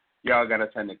y'all gotta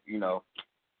tend to,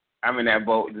 I'm in that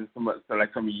boat. Just some of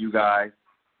you guys.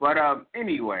 But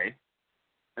anyway,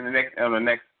 on the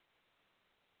next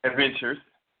adventures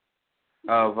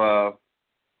of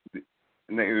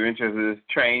this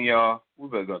train, y'all, we're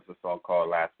gonna go to a song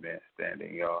called "Last Man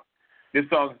Standing," y'all. This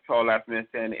song is called "Last Man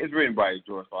Standing." It's written by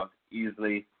George Fox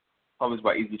Easley, published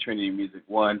by Easy Trinity Music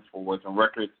 1 for Warzone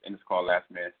Records, and it's called "Last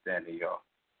Man Standing," y'all.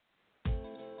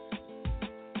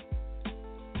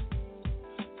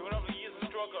 Through all the years of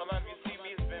struggle, a lot of you see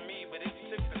me, it's been me. But if you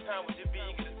took the time with your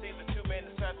being, you get to see the two men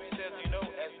inside me says,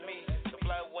 as me. The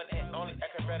blind one and only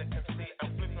acrobatic can see.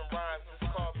 I'm flipping rhymes,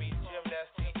 just call me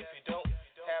gymnasty. If you don't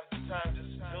have the time,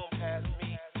 just zoom past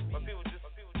me. My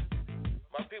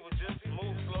people just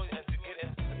move slowly and to get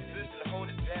into the position to hold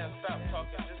it down. Stop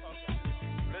talking, just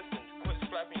listen. Quit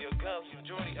slapping your gums.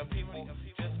 Majority of people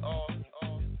just all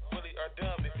really are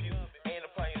dumb. If you ain't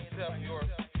applying yourself, your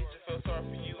teacher feels sorry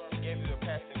for you and gave you a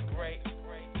passing grade.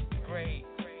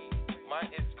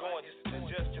 Mine is going, just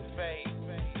adjust your phase.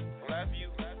 A lot of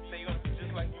you say you want to be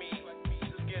just like me.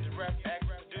 Just get your rap, act,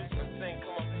 produce, and sing.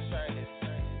 Come up and shine it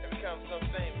and become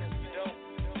something. Because if you don't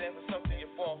stand for something,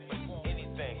 you fall for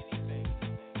anything.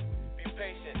 Be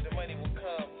patient, the money will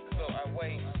come. So I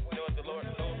wait, knowing the Lord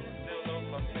still knows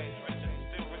my face.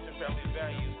 Still rich in family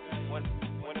values. When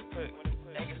to put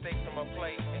anger stakes on my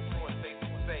plate and want to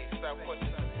say, stop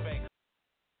questioning the fake.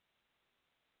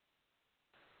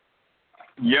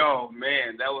 Yo,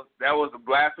 man, that was a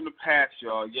blast from the past,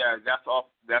 y'all. Yeah,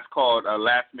 that's called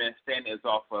 "Last Man Standing." It's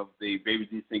off of the Baby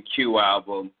Decent Q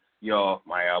album, y'all.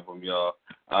 My album, y'all.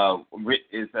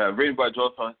 It's written by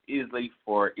George Fox Easley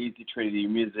for Easy Trinity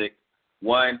Music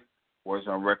 1,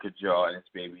 Warzone Records, y'all, and it's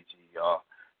Baby G, y'all.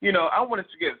 I wanted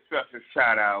to give a special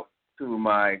shout out to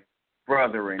my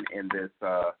brother in this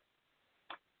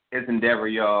his endeavor,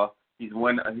 y'all. He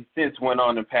since went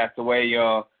on and passed away,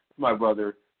 y'all. My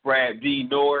brother Brad B.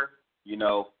 North.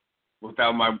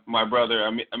 Without my brother, I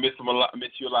miss him a lot. I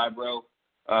miss you a lot, bro.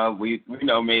 We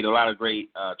made a lot of great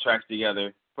tracks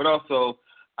together. But also,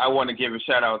 I want to give a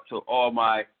shout out to all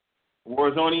my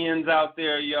Warzonians out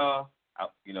there, y'all.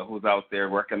 Who's out there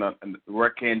working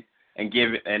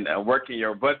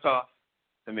your butts off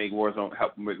to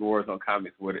help make Warzone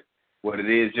Comics what it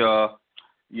is, y'all.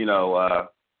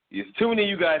 There's too many of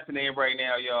you guys to name right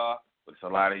now, y'all. But it's a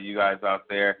lot of you guys out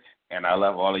there, and I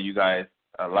love all of you guys.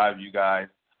 A lot of you guys.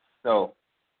 So,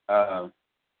 we're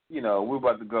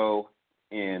about to go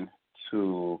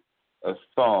into a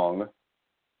song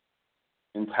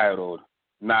entitled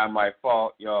 "Not My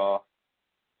Fault," y'all.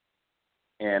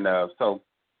 And so,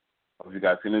 hope you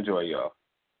guys can enjoy, y'all.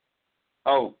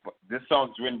 Oh, this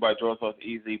song's written by George Fox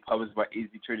Easley, published by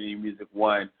Easy Trinity Music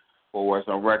 1 for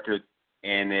Warzone Records,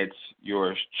 and it's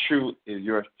yours truly,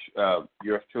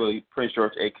 Prince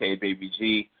George, a.k.a. Baby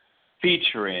G,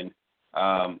 featuring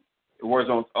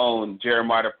Warzone's own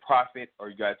Jeremiah the Prophet, or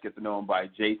you guys get to know him by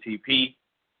JTP,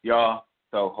 y'all.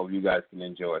 So hope you guys can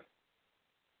enjoy.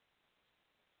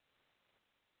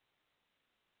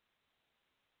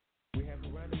 We have a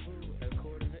rendezvous at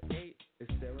 7:45.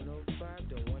 It's 7:05.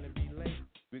 Don't want to be late.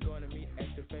 We're going to meet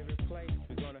at your favorite place.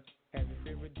 We're going to have your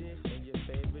favorite dish and your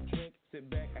favorite drink. Sit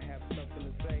back, I have something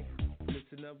to say.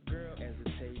 Listen up, girl, as I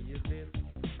tell you this.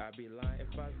 I'd be lying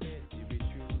if I said you'd be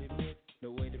truly missed.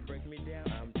 No way to break me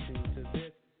down, I'm true to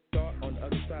this. Thought on the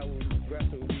other side where grass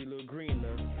would be a little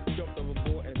greener. Jumped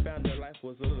overboard and found that life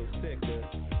was a little sicker.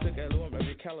 Took a little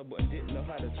every caliber and didn't know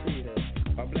how to treat her.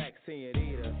 My black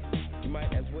senorita. You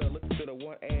might as well look to the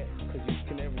one ad, cause you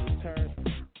can never return.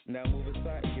 Now move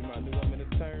aside and give my new woman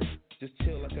a turn. Just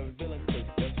chill like a villain, cause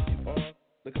that's what you are.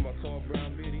 Look at my tall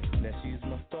brown beauty, now she's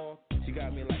my star. She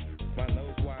got me like my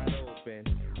nose wide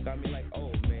open. Got me like,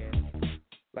 oh man.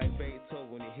 Like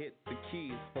Beethoven when he hit the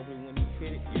keys. Hopefully when he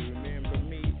hit it, you remember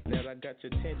me. Now that I got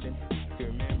your attention, you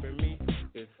remember me.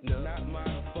 It's not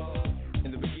my fault.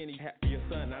 In the beginning, you had your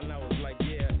son, and I was like,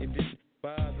 yeah, it didn't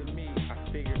bother me.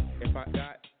 I figured if I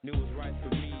got, knew it was right for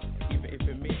me, even if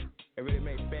it meant it really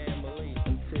made family.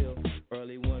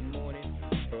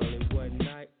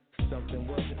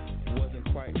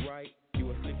 right. You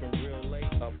were sleeping real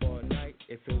late, up all night.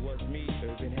 If it was me,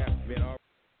 it would have been all.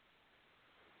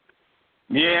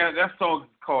 Yeah, that song is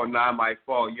called Not My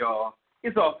Fault, y'all.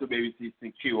 It's off the Baby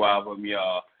Q album,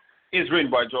 y'all. It's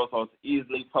written by Joe Sauce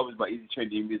Easily, published by Easy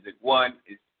Trendy Music 1.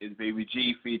 It's Baby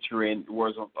G featuring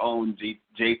Warzone's own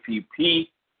JTP,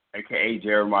 a.k.a.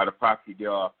 Jeremiah the Prophet,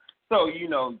 y'all. So, you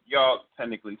know, y'all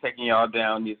technically taking y'all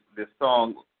down this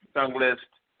song list,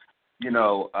 you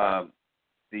know,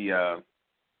 the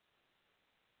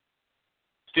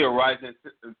Still Rising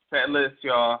set list,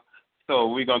 y'all. So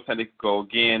we're going to technically go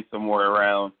again somewhere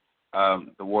around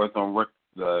the Warzone,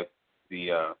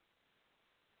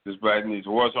 this Black News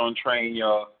Warzone train,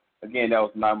 y'all. Again, that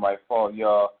was Not My Fault,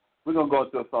 y'all. We're going to go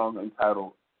to a song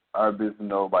entitled Our Business,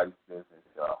 Nobody's Business,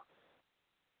 y'all.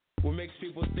 What makes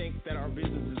people think that our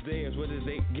business is theirs? Where do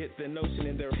they get the notion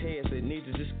in their heads? They need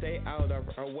to just stay out of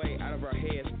our way, out of our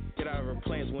heads, get out of our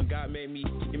plans. When God made me,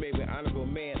 He made me an honorable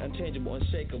man, unchangeable,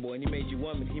 unshakable, and He made you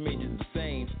woman, He made you the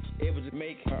same, able to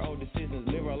make our own decisions,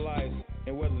 live our lives,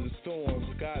 and weather the storms.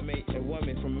 God made a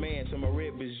woman from man, so my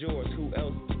rib is yours. Who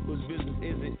else? Whose business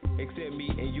is it except me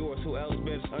and yours? Who else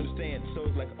better understand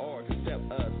souls like ours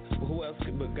except us? But who else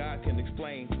but God can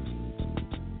explain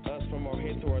us from our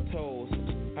head to our toes?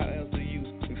 How else do you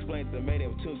explain the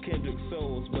mating of two kindred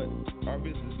souls? But our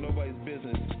business is nobody's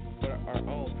business but our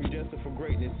own, predestined for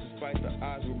greatness. Despite the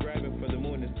odds, we're grabbing for the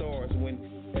moon and stars. When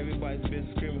everybody's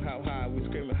business screaming how high, we're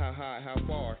screaming how high, how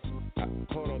far.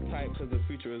 Hold on tight, because the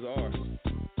future is ours.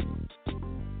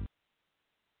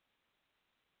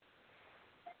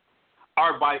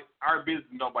 Our Business,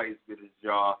 Nobody's Business,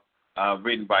 y'all.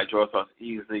 Written by Joe Sauce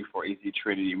Easily for Easy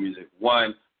Trinity Music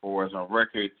 1 for Warzone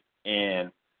Records,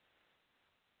 and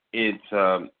it's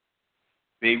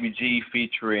Baby G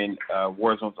featuring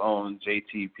Warzone's own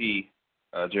JTP,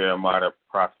 Jeremiah the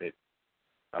Prophet.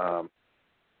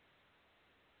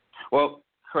 Well,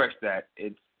 correct that.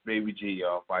 It's Baby G,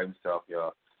 y'all, by himself,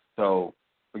 y'all. So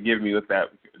forgive me with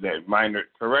that minor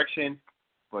correction.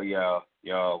 But y'all,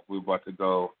 we're about to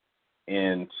go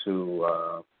into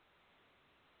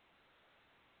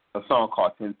a song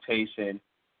called Temptation.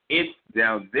 It's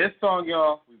down this song,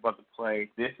 y'all. We about to play.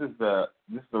 This is the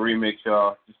remix,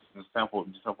 y'all. This is a sample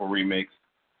remix.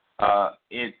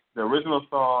 It's the original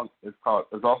song is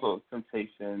also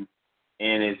Temptation,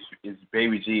 and it's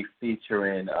Baby G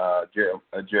featuring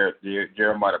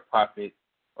Jeremiah the Prophet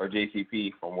or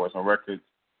JCP from Warzone Records.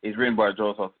 It's written by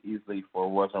Joe Sauce Easily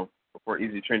for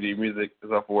Easy Trinity Music.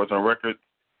 It's off for Warzone Records,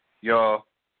 y'all.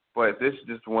 But this is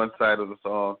just one side of the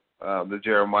song, the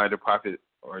Jeremiah the Prophet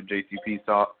or JTP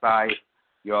side,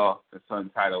 y'all. It's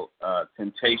entitled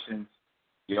Temptations,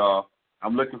 y'all.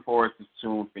 I'm looking forward to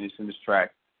soon finishing this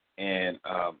track and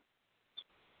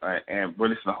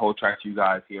releasing the whole track to you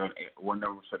guys here on one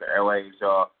number for the Airwaves,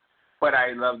 y'all. But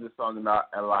I love this song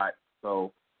a lot,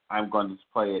 so I'm going to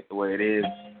just play it the way it is,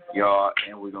 y'all,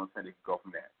 and we're going to go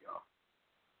from there, y'all.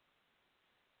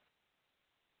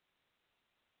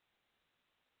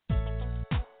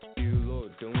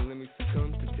 Don't let me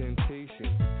succumb to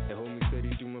temptation. The homie said he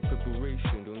do my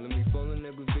preparation. Don't let me fall in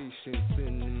aggravation,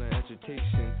 sin in my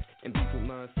agitation, and beef with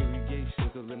my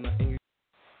affiliations. Don't let my anger.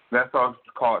 That song's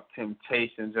called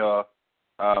Temptations, y'all.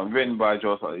 Written by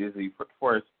Joe Sauce Easily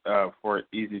for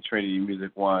Easy Trinity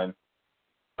Music 1.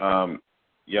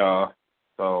 Y'all.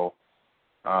 So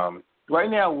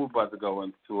right now we're about to go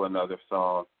into another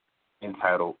song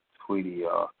entitled Tweety,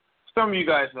 y'all. Some of you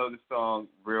guys know this song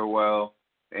real well,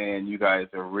 and you guys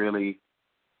are really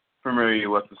familiar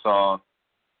with the song.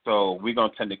 So we're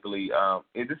gonna technically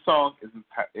this song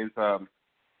is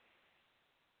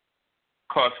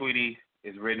called Tweety.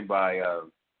 It's written by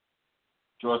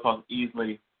George Sauce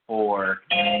Easily for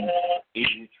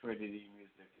Easy Trinity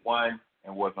Music 1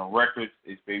 and Warzone Records.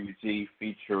 It's Baby G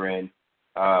featuring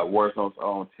Warzone's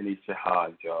own Tanisha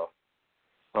Hodge, y'all.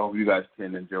 So hope you guys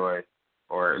can enjoy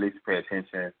or at least pay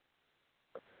attention.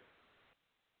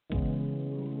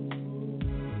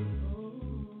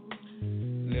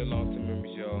 Live long to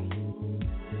memories, y'all.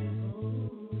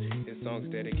 This song's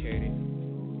dedicated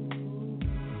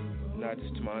not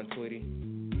just to my Tweety.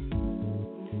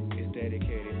 It's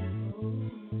dedicated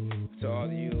to all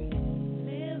of you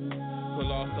who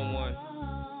lost someone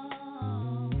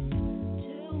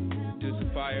due to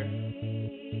fire.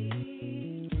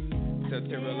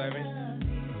 September 11th.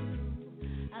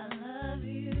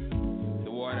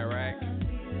 The war in Iraq.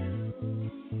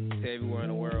 To everywhere in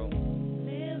the world.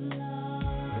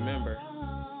 Remember,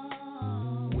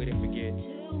 we didn't forget.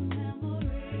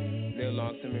 Live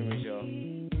long to memories, y'all.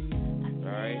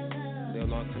 Alright? Live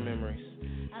long to memories.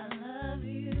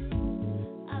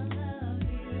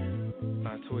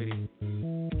 My Tweety.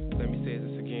 Let me say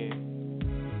this again.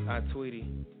 Aunt Tweety.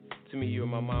 To me, you're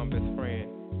my mom's best friend.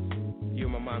 You're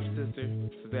my mom's sister,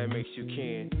 so that makes you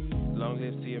kin. Long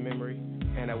live to your memory,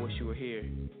 and I wish you were here.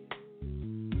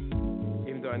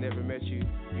 Even though I never met you,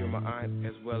 you're my aunt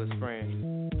as well as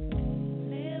friend.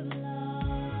 Live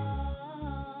long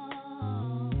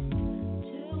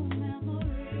to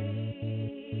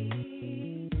memory.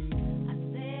 I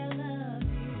say I love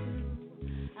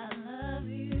you, I love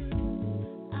you,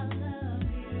 I love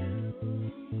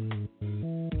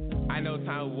you. I know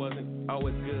time wasn't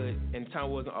always good, and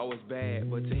time wasn't always bad,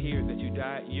 but to hear that you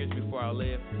died years before I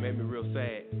lived made me real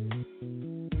sad.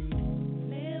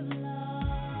 Live long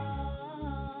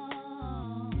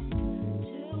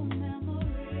to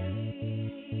memory.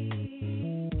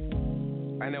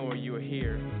 I know when you were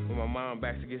here, when my mom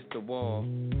back's against the wall,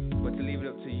 but to leave it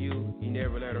up to you, you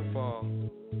never let her fall.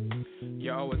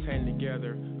 You're always hanging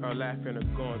together, or laughing or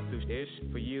going through ish.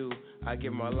 For you, I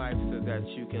give my life so that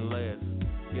you can live.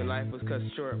 Your life was cut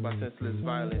short by senseless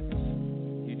violence.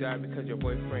 You died because your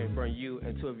boyfriend burned you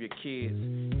and two of your kids.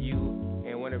 You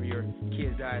and one of your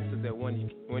kids died so that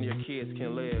one of your kids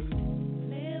can live.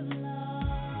 Live long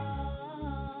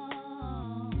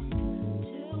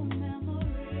to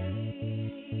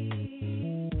memory.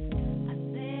 I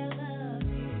say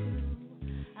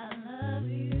I love you, I love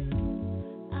you,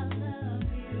 I love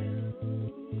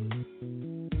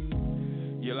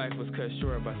you. Your life was cut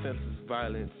short by senseless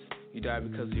violence. You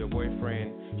died because your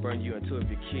boyfriend burned you and two of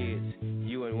your kids.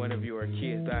 You and one of your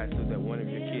kids died so that one of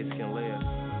your kids can live.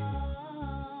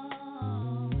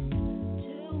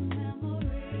 To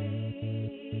memory.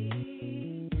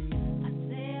 I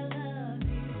say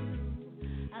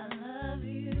I love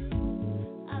you,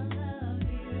 I love you, I love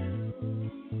you.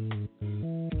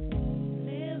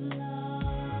 Live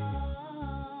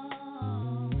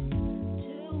long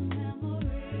to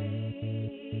memory.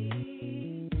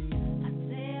 I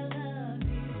say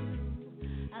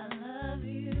I love you, I love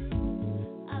you,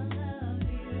 I love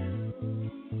you.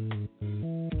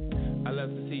 I love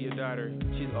to see your daughter.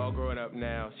 She's all grown up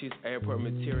now. She's airport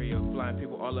material, flying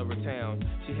people all over town.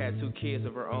 She had 2 kids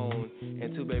of her own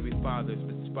and 2 baby fathers.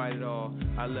 But despite it all,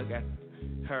 I look at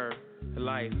her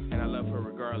life and I love her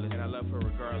regardless. And I love her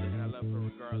regardless. And I love her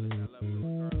regardless. And I love her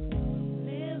regardless.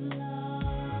 Live long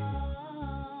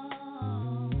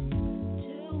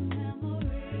to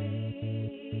memory.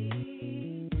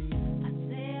 I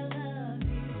say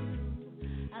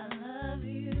I love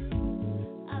you,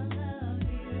 I love you, I love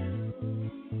you.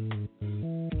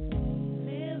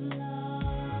 Live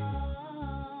long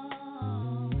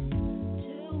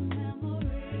to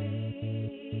memory.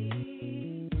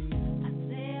 I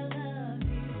say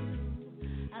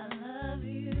I love you, I love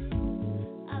you,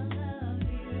 I love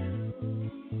you.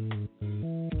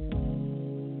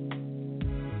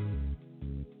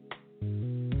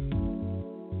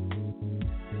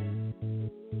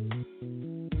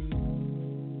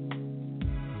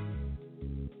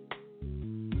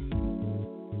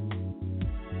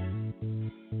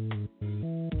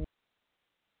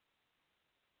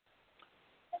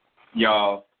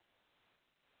 Y'all,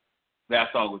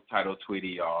 that song was titled Tweety,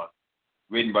 y'all.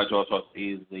 Written by George Ross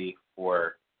Easley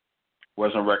for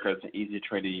Warzone Records and Easy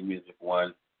Trinity Music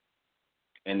 1.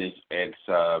 And it's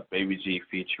Baby G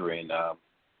featuring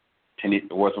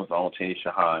Warzone's own Tanisha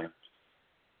Hines.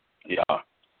 Yeah.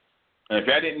 And if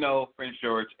y'all didn't know, Prince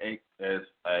George is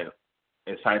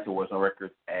signed to Warzone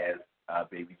Records as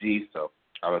Baby G, so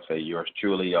I would say yours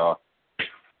truly, y'all.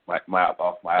 Off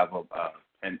my album,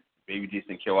 and Baby G's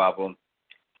and Kill album,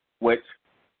 which,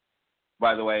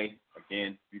 by the way,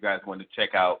 again, if you guys want to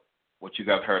check out what you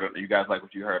guys heard, you guys like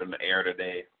what you heard on the air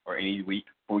today or any week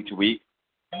to week,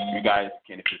 you guys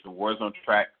can, if it's a Warzone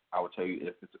track, I will tell you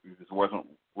if it's Warzone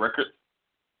Records,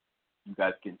 you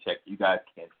guys can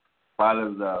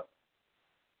follow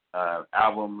the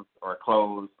albums or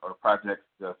clothes or projects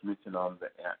that's mentioned on the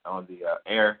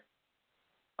air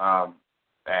at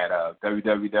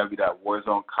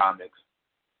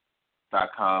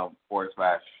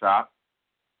www.warzonecomics.com/shop.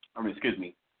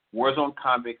 Warzone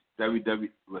Comics,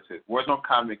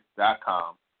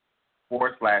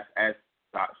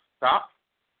 warzonecomics.com/s.stop.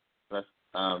 That's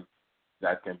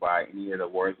that can buy any of the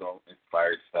Warzone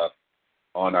inspired stuff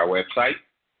on our website.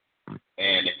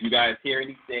 And if you guys hear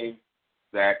anything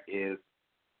that is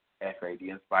FAD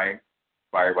inspired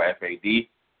by FAD,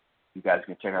 you guys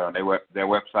can check it out on their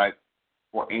website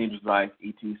for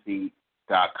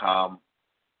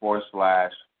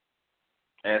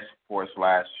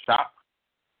angelslineetc.com/s/shop.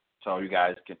 So you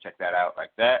guys can check that out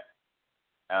like that.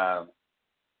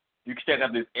 You can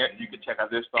check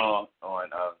out this song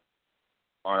on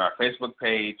our Facebook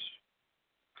page.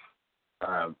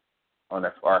 On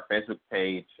our Facebook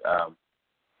page,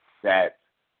 That's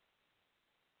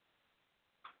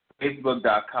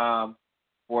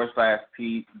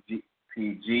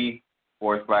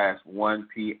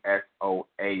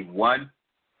facebook.com/PG/1PSOA1,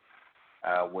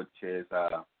 which is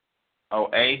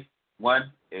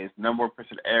OA1 is number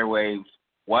person Airwaves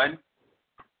 1.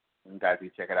 You guys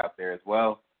can check it out there as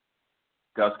well.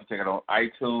 You guys can check it on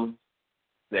iTunes,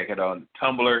 check it on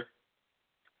Tumblr,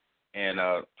 and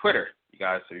Twitter. You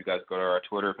guys go to our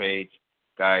Twitter page.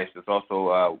 Guys, it's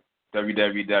also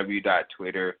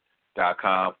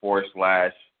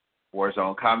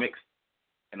www.twitter.com/Warzone Comics.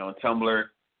 And on Tumblr,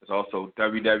 it's also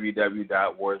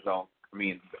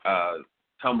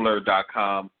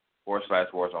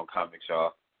Tumblr.com/Warzone Comics,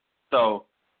 y'all. So,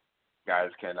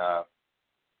 guys can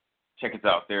check us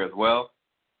out there as well.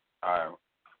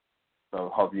 So,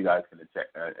 hope you guys can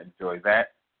enjoy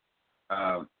that.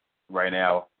 Right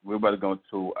now, we're about to go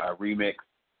into a remix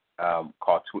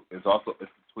called it's a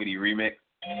Tweety remix.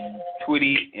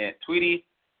 Tweety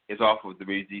is off of the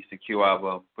DaVinci Secure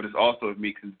album, but it's also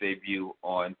makes his debut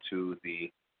onto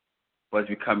the What's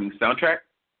Becoming soundtrack.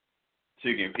 So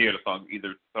you can hear the song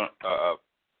either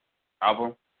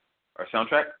album or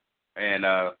soundtrack. And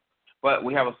but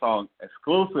we have a song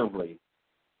exclusively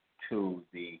to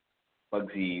the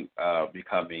Bugsy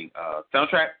Becoming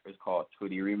soundtrack. It's called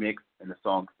Tweety Remix, and the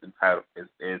song entitled is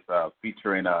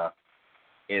featuring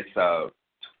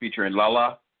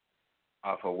Lala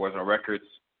off of Warzone Records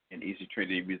and Easy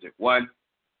Trinity Music 1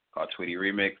 called Tweety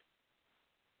Remix.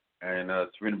 And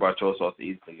it's written by Joe Sauce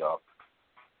Easily, y'all.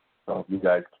 So if you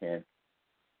guys can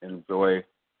enjoy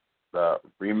the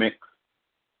remix.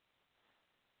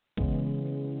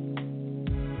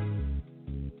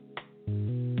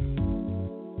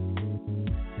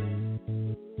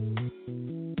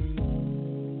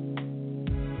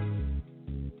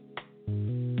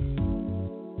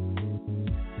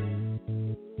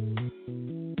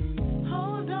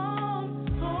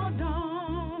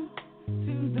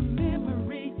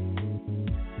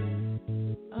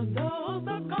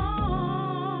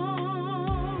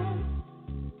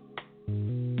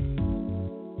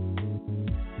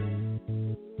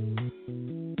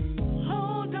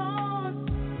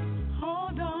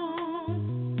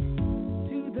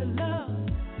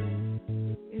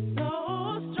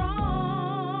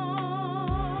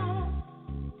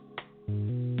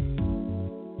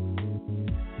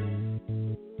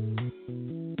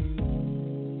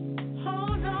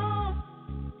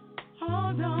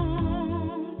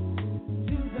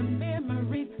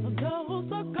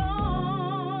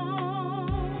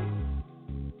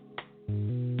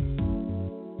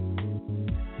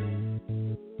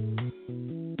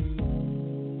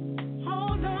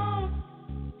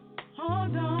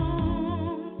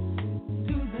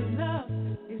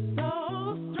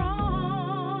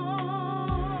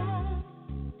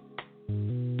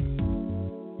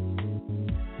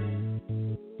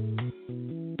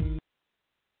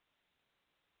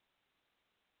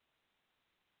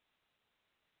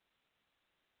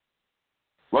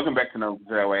 Welcome back to No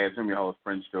Airwaves. I'm your host,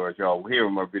 Prince George. Y'all, we're here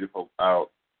with my beautiful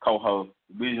co-host,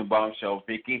 Vision Bombshell,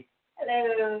 Vickie.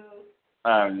 Hello.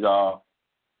 Y'all,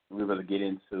 we're going to get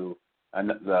into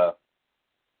one of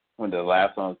the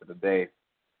last songs of the day.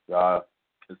 Y'all,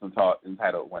 it's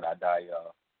entitled When I Die,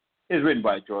 y'all. It's written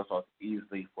by Joe Sauce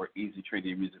Easily for Easy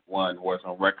Trinity Music 1,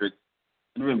 Warzone Records.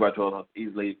 It's written by Joe Sauce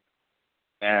Easily.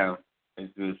 And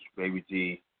it's this Baby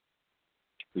G,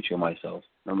 featuring myself.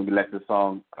 I'm going to let the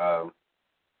song...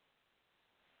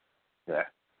 Yeah,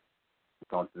 we're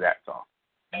going to that song.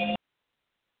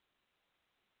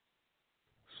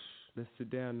 Let's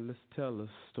sit down and let's tell a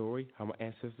story. How my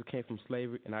ancestors came from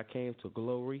slavery and I came to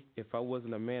glory. If I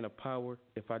wasn't a man of power,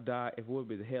 if I died, it would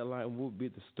be the headline, would be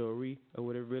the story. Or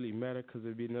would it really matter? Because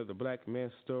it'd be another black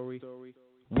man's story.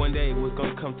 One day was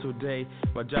gonna come to a day.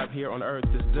 My job here on earth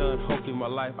is done. Hopefully my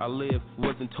life I live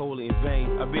wasn't totally in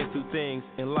vain. I've been through things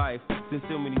in life, seen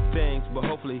so many things, but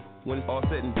hopefully when it's all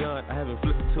said and done, I haven't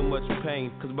inflicted too much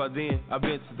pain. Cause by then I've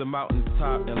been to the mountain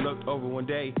top and looked over one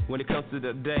day. When it comes to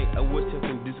that day, I wish I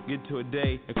can just get to a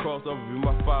day and cross over with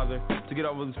my father to get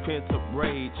over this pent up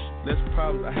rage. Less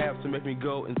problems I have to make me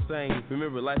go insane.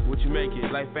 Remember, life what you make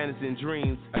it, life fantasy and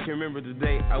dreams. I can remember the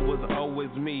day I wasn't always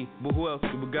me, but who else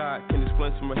but God can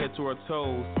explain from my head to our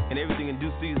toes, and everything in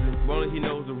due season. But only He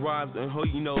knows the rhymes and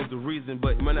He knows the reason.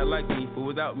 But you might not like me, but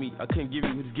without me, I couldn't give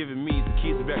you what He's giving me. The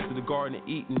keys are back to the garden and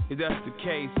Eden. If that's the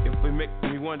case, if it makes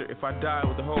me wonder if I die,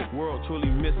 would the whole world truly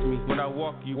miss me? When I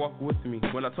walk, you walk with me.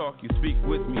 When I talk, you speak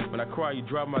with me. When I cry, you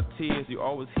dry my tears. You're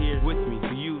always here with me.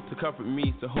 For you to comfort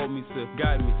me, to hold me, to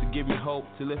guide me, to give me hope,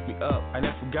 to lift me up. I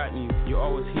never forgotten you. You're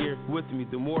always here with me.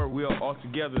 The more we are all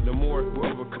together, the more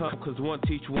we'll overcome. Cause one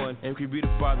teach one, and we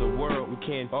beautify the world. We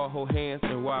can all hold hands,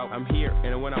 and while I'm here,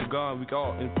 and when I'm gone, we can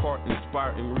all impart,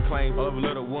 inspire, and reclaim all of the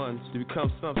little ones to become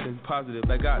something positive.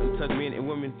 Like God and touch men and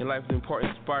women in life to impart,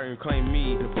 inspire, and claim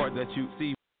me, the part that you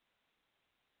see.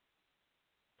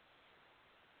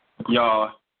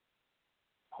 Y'all,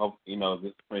 hope you know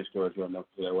this French story is going up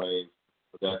to Airwaves.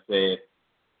 With that said,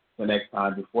 the next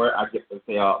time, before I get to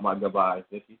say all my goodbyes,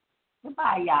 Vickie.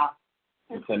 Goodbye, y'all.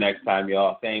 Until next time,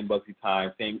 y'all. Same Bugsy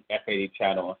time, same F80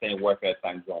 channel, same Warfare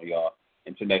time zone, y'all.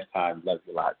 Until next time, love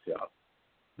you lots, y'all.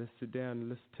 Let's sit down and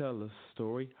let's tell a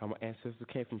story. How my ancestors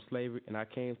came from slavery and I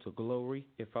came to glory.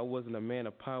 If I wasn't a man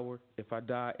of power, if I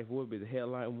died, if it would be the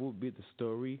headline, what would be the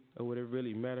story? Or would it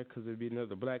really matter? Cause it'd be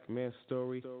another black man's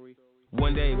story.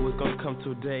 One day was gonna come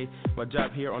to a day my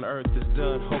job here on earth is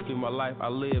done. Hopefully my life I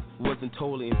lived wasn't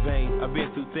totally in vain. I've been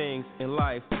through things in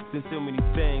life, seen so many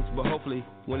things, but hopefully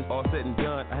when it's all said and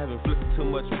done, I haven't inflicted too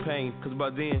much pain. Cause by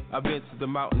then I've been to the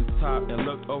mountain top and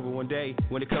looked over one day.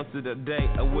 When it comes to that day,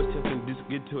 I wish I could just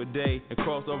get to a day and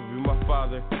cross over with my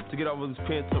father to get over this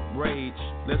pent up rage.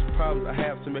 Less problems I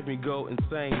have to make me go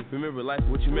insane. Remember life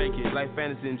what you make it, life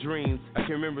fantasy and dreams. I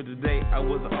can remember the day I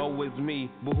wasn't always me,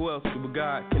 but who else but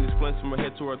God can explain from my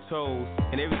head to our toes,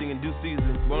 and everything in due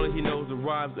season. But only he knows the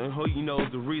rhymes and who he knows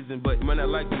the reason. But you might not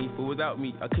like me, but without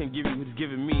me, I couldn't give you what he's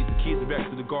giving me. The keys back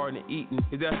to the garden of Eden.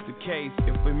 If that's the case,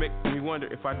 if it makes me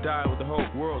wonder if I die, would the whole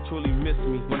world truly miss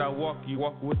me? When I walk, you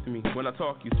walk with me. When I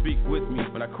talk, you speak with me.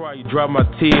 When I cry, you dry my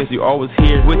tears. You're always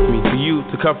here with me. For you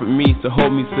to comfort me, to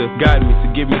hold me, to guide me, to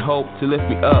give me hope, to lift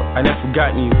me up. I never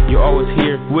forgotten you. You're always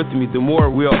here with me. The more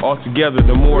we are all together,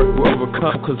 the more we'll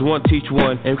overcome. Cause one teach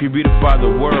one, and we beautify the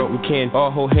world. We can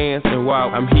all hold hands, and while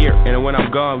I'm here and when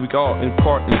I'm gone, we can all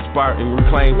impart, inspire, and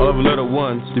reclaim all of the little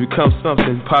ones to become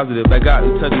something positive. Like God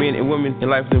and touch men and women in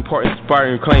life to impart,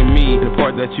 inspire, and claim me, the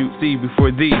part that you see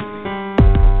before thee.